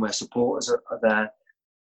a game where supporters are there,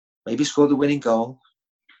 maybe score the winning goal,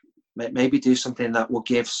 maybe do something that will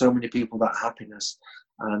give so many people that happiness,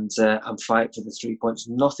 and fight for the 3 points.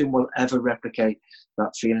 Nothing will ever replicate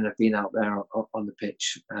that feeling of being out there on the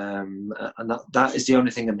pitch. And that is the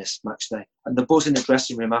only thing I miss match day. And the buzz in the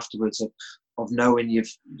dressing room afterwards of knowing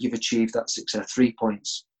you've achieved that success, 3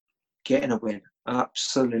 points, getting a win.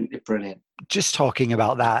 Absolutely brilliant. Just talking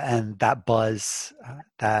about that and that buzz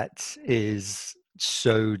that is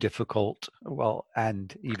so difficult,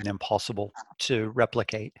 and even impossible to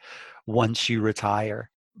replicate once you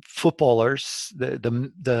retire. Footballers,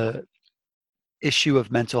 the issue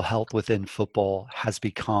of mental health within football has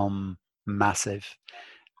become massive,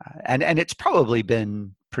 and it's probably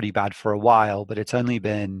been pretty bad for a while, but it's only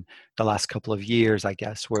been the last couple of years, I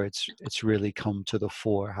guess, where it's really come to the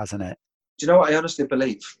fore, hasn't it? Do you know what I honestly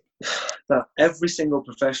believe? That every single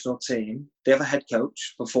professional team, they have a head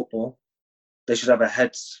coach for football. They should have a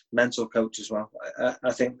head mental coach as well.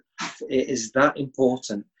 I think it is that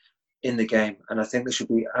important in the game, and I think there should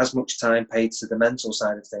be as much time paid to the mental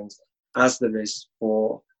side of things as there is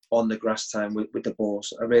for on the grass time with the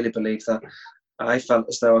balls. I really believe that. I felt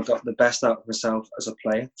as though I got the best out of myself as a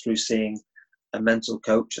player through seeing a mental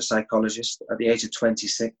coach, a psychologist. At the age of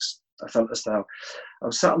 26, I felt as though I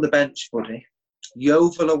was sat on the bench, buddy,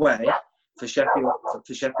 Yeovil away for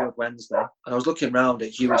Sheffield Wednesday, and I was looking round at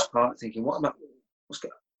Hughes Park thinking,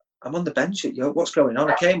 I'm on the bench at Yeovil, what's going on?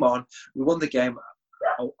 I came on, we won the game,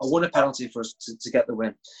 I won a penalty for us to get the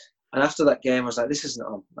win. And after that game, I was like, this isn't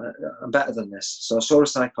on. I'm better than this. So I saw a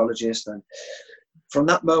psychologist, and from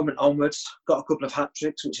that moment onwards, got a couple of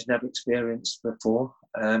hat-tricks, which I'd never experienced before.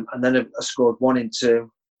 And then I scored 1 and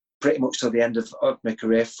 2, pretty much till the end of my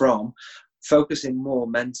career, from focusing more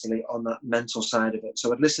mentally on that mental side of it.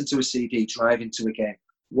 So I'd listen to a CD, drive into a game.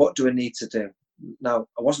 What do I need to do? Now,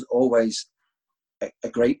 I wasn't always a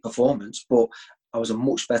great performance, but I was a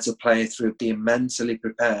much better player through being mentally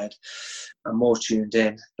prepared and more tuned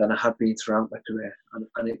in than I had been throughout my career.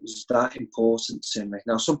 And it was that important to me.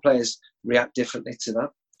 Now, some players react differently to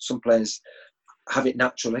that. Some players have it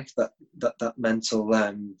naturally, that mental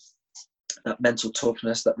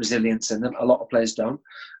toughness, that resilience in them. A lot of players don't.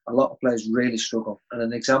 A lot of players really struggle. And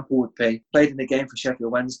an example would be, played in a game for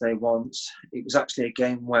Sheffield Wednesday once. It was actually a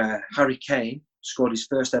game where Harry Kane scored his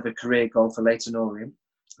first ever career goal for Leyton Orient.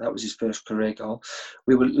 That was his first career goal.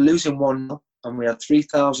 We were losing 1-0, and we had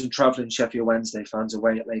 3,000 travelling Sheffield Wednesday fans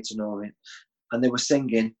away at Leyton Orient, and they were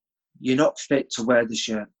singing, "You're not fit to wear the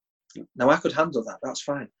shirt." Now, I could handle that. That's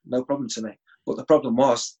fine. No problem to me. But the problem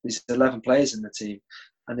was, there's 11 players in the team,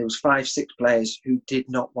 and there was 5-6 players who did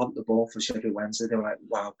not want the ball for Sheffield Wednesday. They were like,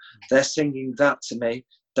 wow, they're singing that to me.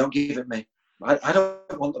 Don't give it me. I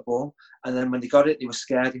don't want the ball. And then when they got it, they were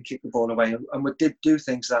scared and kicked the ball away. And we did do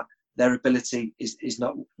things that their ability is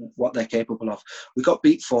not what they're capable of. We got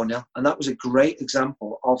beat 4-0, and that was a great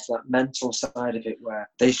example of that mental side of it, where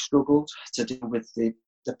they struggled to deal with the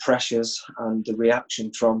pressures and the reaction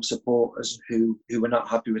from supporters who were not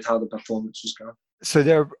happy with how the performance was going. So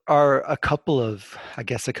there are a couple of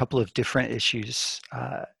different issues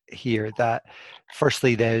here. That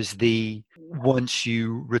firstly, there's the, once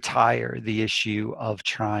you retire, the issue of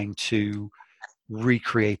trying to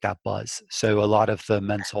recreate that buzz. So a lot of the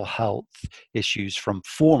mental health issues from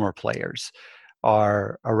former players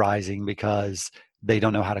are arising because they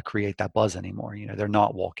don't know how to create that buzz anymore. They're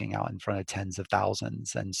not walking out in front of tens of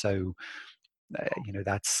thousands, and so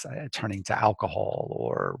that's turning to alcohol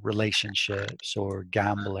or relationships or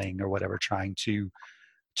gambling or whatever, trying to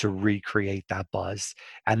recreate that buzz.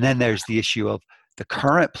 And then there's the issue of the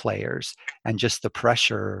current players and just the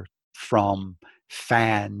pressure from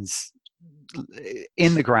fans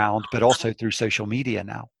in the ground, but also through social media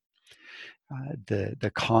now.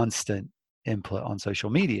 The constant input on social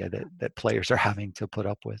media that players are having to put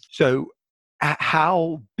up with. So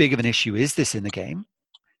how big of an issue is this in the game,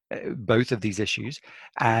 both of these issues,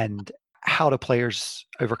 and how do players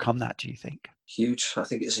overcome that, do you think? Huge. I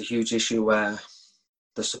think it's a huge issue where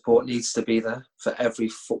the support needs to be there for every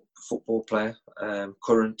football player,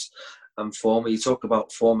 current and former. You talk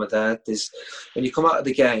about former there. When you come out of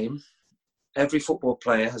the game, every football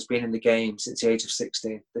player has been in the game since the age of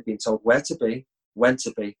 16. They've been told where to be, when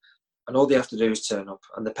to be, and all they have to do is turn up.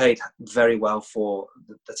 And they're paid very well for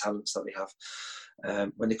the talents that they have.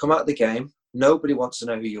 When they come out of the game, nobody wants to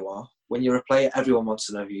know who you are. When you're a player, everyone wants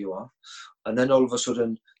to know who you are. and then all of a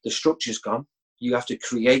sudden the structure's gone. You have to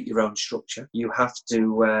create your own structure. You have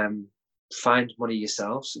to find money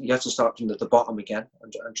yourselves. You have to start from the bottom again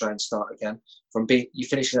and try and start again from you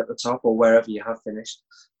finishing at the top or wherever you have finished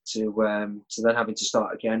to then having to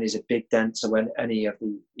start again is a big dent to any of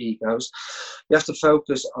the egos. You have to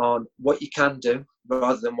focus on what you can do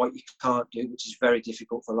rather than what you can't do, which is very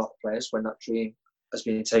difficult for a lot of players when that dream has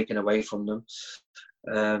been taken away from them.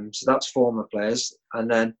 So that's former players. And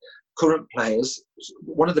then current players,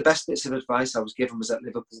 one of the best bits of advice I was given was at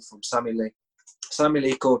Liverpool from Sammy Lee. Sammy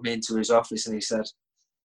Lee called me into his office and he said,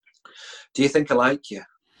 "Do you think I like you?"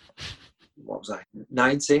 What was I,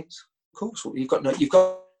 19? Of course. Well, you've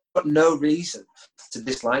got no reason to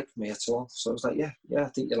dislike me at all. So I was like, yeah, I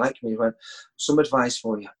think you like me. He went, "Some advice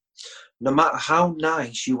for you. No matter how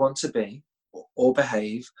nice you want to be or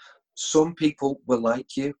behave, some people will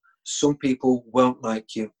like you. Some people won't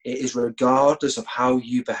like you. It is regardless of how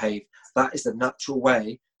you behave. That is the natural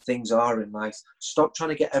way things are in life. Stop trying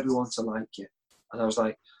to get everyone to like you." And I was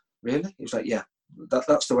like, "Really?" He was like, "Yeah,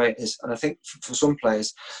 that's the way it is." And I think for some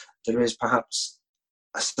players, there is perhaps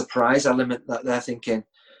a surprise element that they're thinking,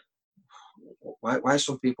 why are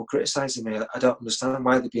some people criticising me? I don't understand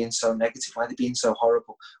why they're being so negative, why they're being so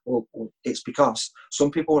horrible. Well, it's because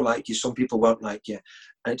some people will like you, some people won't like you.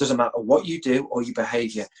 And it doesn't matter what you do or your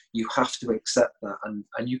behaviour, you have to accept that.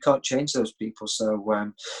 And you can't change those people. So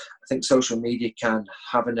I think social media can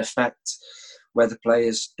have an effect where the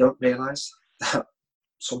players don't realise that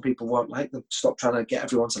some people won't like them. Stop trying to get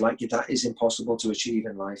everyone to like you. That is impossible to achieve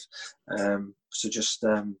in life. So just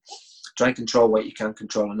try and control what you can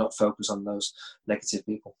control and not focus on those negative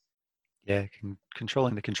people. Yeah,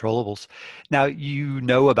 controlling the controllables. Now, you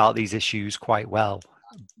know about these issues quite well,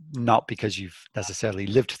 not because you've necessarily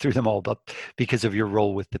lived through them all, but because of your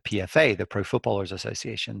role with the PFA, the Pro Footballers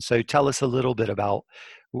Association. So tell us a little bit about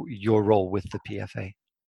your role with the PFA.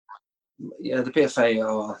 Yeah, the PFA,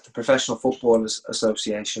 or the Professional Footballers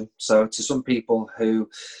Association. So to some people who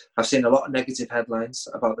have seen a lot of negative headlines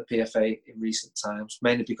about the PFA in recent times,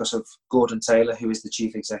 mainly because of Gordon Taylor, who is the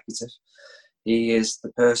chief executive. He is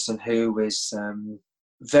the person who is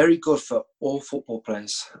very good for all football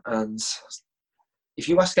players. And if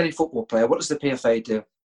you ask any football player, what does the PFA do?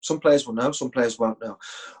 Some players will know, some players won't know.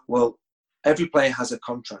 Well, every player has a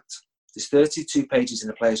contract. There's 32 pages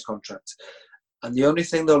in a player's contract. And the only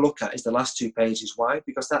thing they'll look at is the last 2 pages. Why?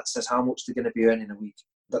 Because that says how much they're going to be earning a week.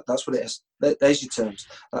 That's what it is. There's your terms.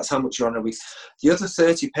 That's how much you're on a week. The other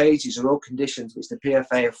 30 pages are all conditions which the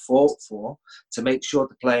PFA have fought for to make sure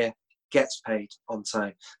the player gets paid on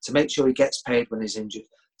time, to make sure he gets paid when he's injured,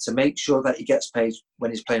 to make sure that he gets paid when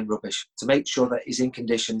he's playing rubbish, to make sure that he's in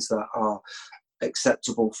conditions that are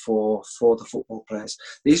acceptable for the football players.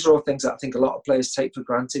 These are all things that I think a lot of players take for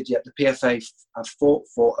granted, yet the PFA have fought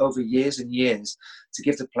for over years and years to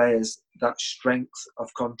give the players that strength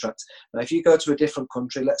of contract. Now, if you go to a different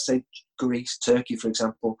country, let's say Greece, Turkey, for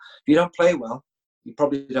example, if you don't play well, you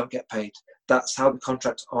probably don't get paid. That's how the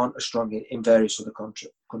contracts aren't as strong in various other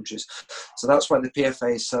countries. So that's why the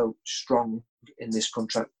PFA is so strong in this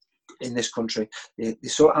contract. In this country, they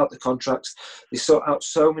sort out the contracts, they sort out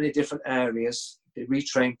so many different areas, they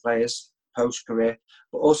retrain players post-career,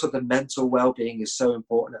 but also the mental well-being is so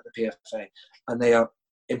important at the PFA, and they are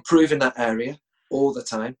improving that area all the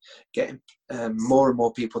time, getting more and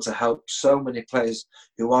more people to help so many players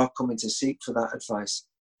who are coming to seek for that advice,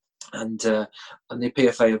 and the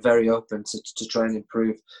PFA are very open to try and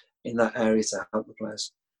improve in that area to help the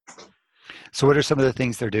players. So what are some of the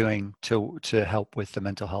things they're doing to help with the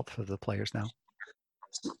mental health of the players now?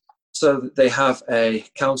 So they have a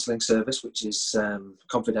counselling service, which is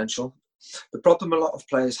confidential. The problem a lot of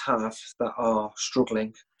players have that are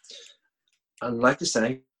struggling, and like I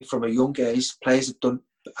say, from a young age, players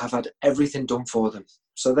have had everything done for them.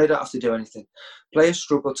 So they don't have to do anything. Players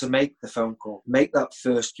struggle to make the phone call, make that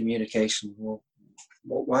first communication. Well,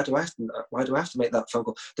 why do I have to make that phone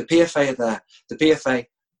call? The PFA are there. The PFA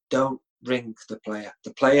don't ring the player.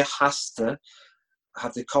 The player has to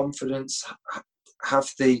have the confidence, have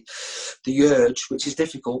the urge, which is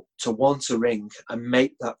difficult, to want to ring and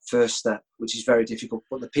make that first step, which is very difficult.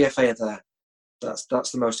 But the PFA are there.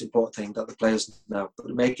 That's the most important thing that the players know. But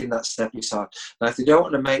making that step is hard. Now, if they don't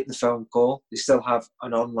want to make the phone call, they still have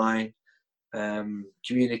an online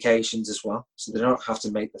communications as well, so they don't have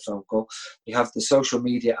to make the phone call. You have the social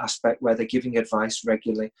media aspect where they're giving advice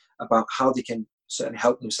regularly about how they can certainly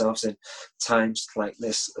help themselves in times like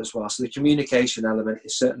this as well. So the communication element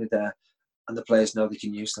is certainly there, and the players know they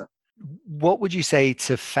can use that. What would you say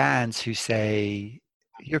to fans who say,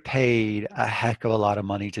 you're paid a heck of a lot of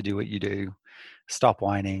money to do what you do, stop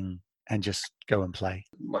whining and just go and play?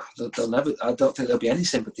 Well, they'll never. I don't think there'll be any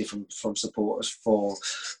sympathy from supporters for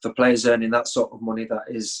players earning that sort of money. That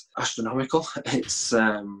is astronomical. It's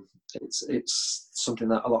something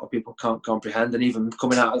that a lot of people can't comprehend. And even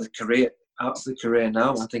coming out of the career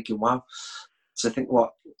now, I'm thinking, wow. So I think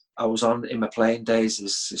what I was on in my playing days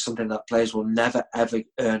is something that players will never ever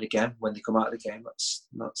earn again when they come out of the game.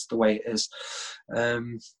 That's the way it is.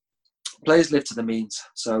 Players live to the means,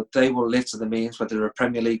 so they will live to the means, whether they're a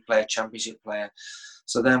Premier League player, Championship player.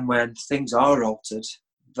 So then when things are altered,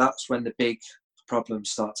 that's when the big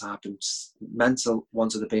problems start to happen. Mental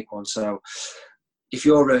ones are the big ones. So if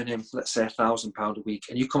you're earning, let's say, £1,000 a week,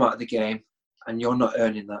 and you come out of the game and you're not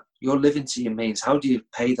earning that, you're living to your means. How do you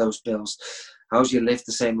pay those bills? How do you live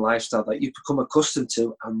the same lifestyle that you've become accustomed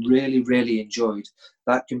to and really, really enjoyed?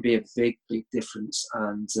 That can be a big, big difference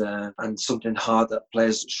and something hard that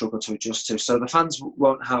players struggle to adjust to. So the fans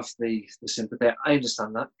won't have the sympathy. I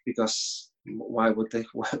understand that, because why would they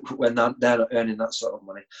when they're not earning that sort of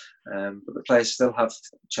money? But the players still have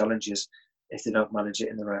challenges if they don't manage it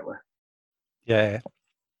in the right way. Yeah.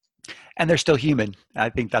 And they're still human. I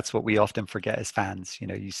think that's what we often forget as fans.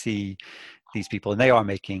 You see these people and they are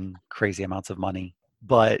making crazy amounts of money,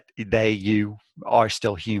 but you are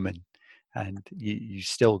still human, and you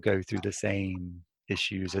still go through the same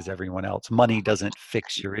issues as everyone else. Money doesn't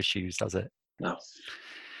fix your issues, does it? No.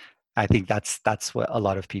 I think that's what a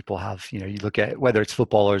lot of people have. You look at whether it's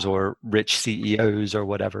footballers or rich CEOs or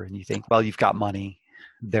whatever, and you think, well, you've got money,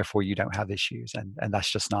 therefore you don't have issues. And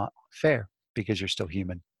that's just not fair, because you're still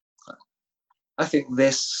human. I think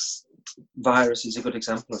this virus is a good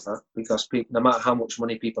example of that, because people, no matter how much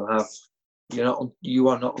money people have, you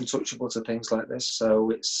are not untouchable to things like this. So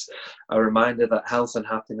it's a reminder that health and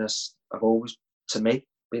happiness have always, to me,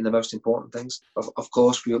 been the most important things. Of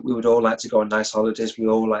course, we would all like to go on nice holidays. We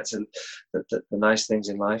all like to the nice things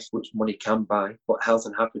in life, which money can buy. But health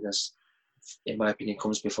and happiness, in my opinion,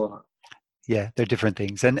 comes before that. Yeah, they're different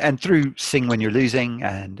things. And through Sing When You're Losing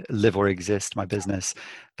and Live or Exist, my business,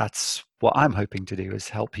 that's what I'm hoping to do, is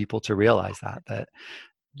help people to realize that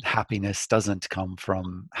happiness doesn't come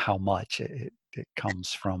from how much. It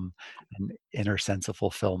comes from an inner sense of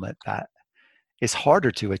fulfillment that is harder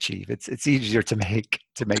to achieve. It's easier to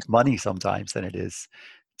make money sometimes than it is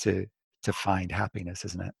to find happiness,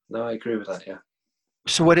 isn't it? No, I agree with that, yeah.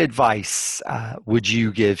 So what advice would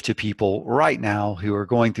you give to people right now who are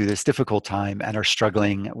going through this difficult time and are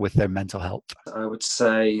struggling with their mental health? I would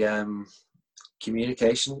say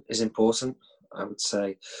communication is important. I would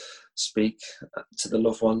say speak to the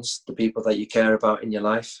loved ones, the people that you care about in your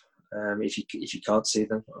life. If you can't see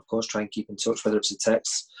them, of course, try and keep in touch, whether it's a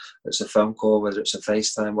text, whether it's a phone call, whether it's a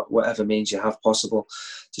FaceTime, whatever means you have possible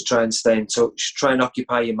to try and stay in touch. Try and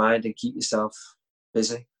occupy your mind and keep yourself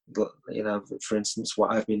busy. For instance,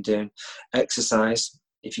 what I've been doing, exercise.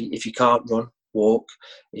 If you can't run, walk.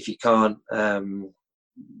 If you can't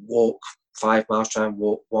walk 5 miles, try and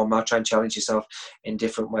walk 1 mile. Try and challenge yourself in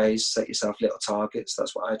different ways. Set yourself little targets.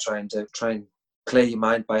 That's what I try and do. Try and clear your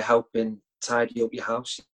mind by helping tidy up your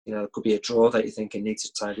house. It could be a drawer that you're thinking needs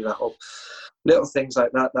to tidy that up. Little things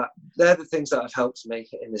like that. They're the things that have helped me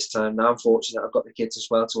in this time. Now I'm fortunate I've got the kids as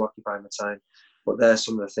well to occupy my time. But there's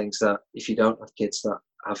some of the things that, if you don't have kids, that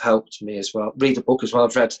have helped me as well. Read a book as well.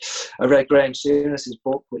 I read Graham Souness's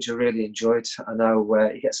book, which I really enjoyed. I know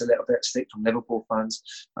he gets a little bit of stick from Liverpool fans.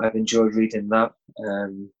 I've enjoyed reading that.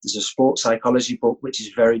 There's a sports psychology book, which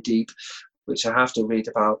is very deep, which I have to read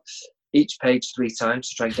about each page 3 times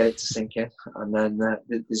to try and get it to sink in. And then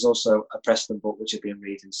there's also a Preston book, which I've been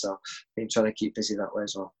reading. So I've been trying to keep busy that way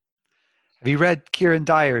as well. Have you read Kieran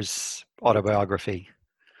Dyer's autobiography?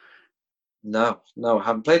 No, I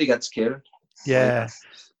haven't played against Kieran. Yeah,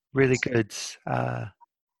 really good.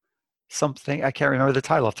 Something, I can't remember the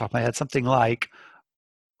title off the top of my head, something like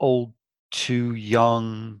Old Too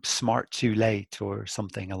Young, Smart Too Late, or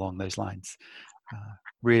something along those lines.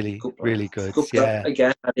 Really good. Yeah.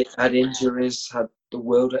 Again, had injuries, had the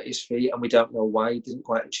world at his feet, and we don't know why he didn't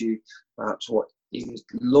quite achieve perhaps what he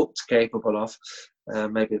looked capable of.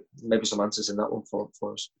 Maybe some answers in that one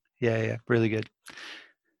for us. Yeah, really good.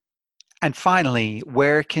 And finally,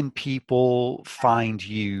 where can people find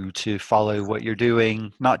you to follow what you're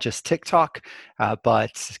doing? Not just TikTok,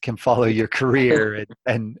 but can follow your career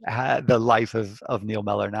and the life of Neil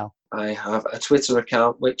Mellor now. I have a Twitter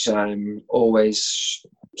account, which I'm always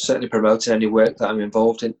certainly promoting any work that I'm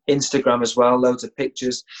involved in. Instagram as well, loads of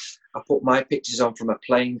pictures. I put my pictures on from my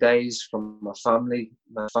playing days, from my family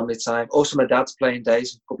time. Also my dad's playing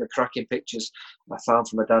days. A couple of cracking pictures I found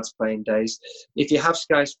from my dad's playing days. If you have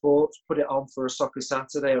Sky Sports, put it on for a Soccer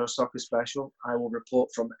Saturday or a Soccer Special. I will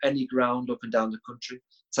report from any ground up and down the country,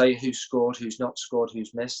 tell you who scored, who's not scored,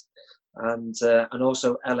 who's missed. And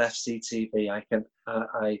also LFC TV.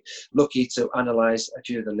 I lucky to analyse a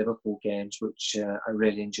few of the Liverpool games, which I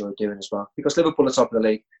really enjoy doing as well, because Liverpool are top of the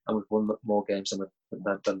league and we've won more games than we've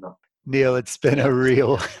done that. Neil, it's been a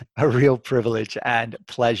real privilege and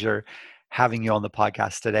pleasure having you on the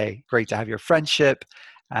podcast today. Great to have your friendship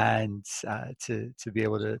and to be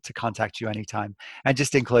able to contact you anytime. And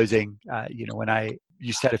just in closing,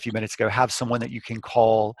 you said a few minutes ago, have someone that you can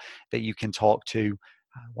call, that you can talk to.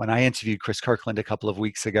 When I interviewed Chris Kirkland a couple of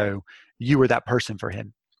weeks ago, you were that person for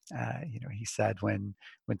him. He said, when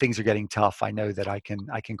things are getting tough, I know that I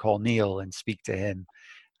can call Neil and speak to him.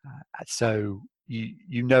 So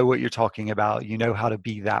you know what you're talking about. You know how to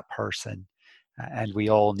be that person, and we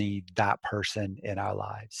all need that person in our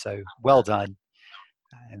lives. So well done,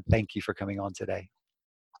 and thank you for coming on today.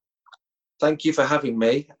 Thank you for having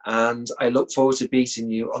me, and I look forward to beating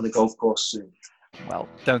you on the golf course soon. Well,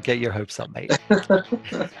 don't get your hopes up, mate.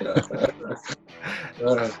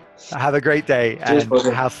 Have a great day. Cheers, and buddy.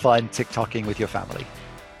 Have fun TikToking with your family.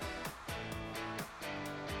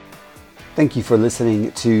 Thank you for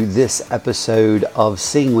listening to this episode of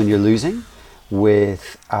Sing When You're Losing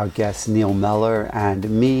with our guest Neil Mellor and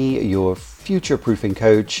me, your future-proofing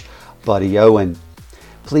coach, Buddy Owen.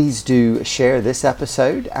 Please do share this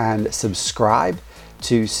episode and subscribe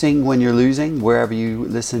to Sing When You're Losing wherever you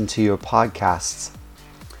listen to your podcasts.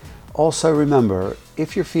 Also remember,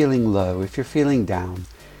 if you're feeling low, if you're feeling down,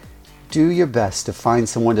 do your best to find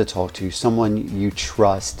someone to talk to, someone you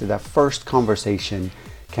trust. That first conversation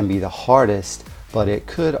can be the hardest, but it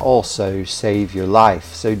could also save your life.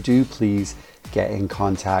 So do please get in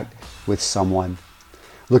contact with someone.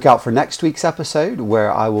 Look out for next week's episode,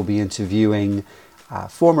 where I will be interviewing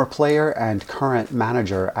former player and current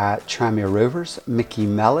manager at Tranmere Rovers, Mickey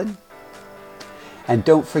Mellon. And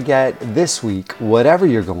don't forget, this week, whatever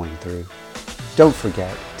you're going through, don't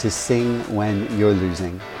forget to sing when you're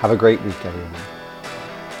losing. Have a great week, everyone.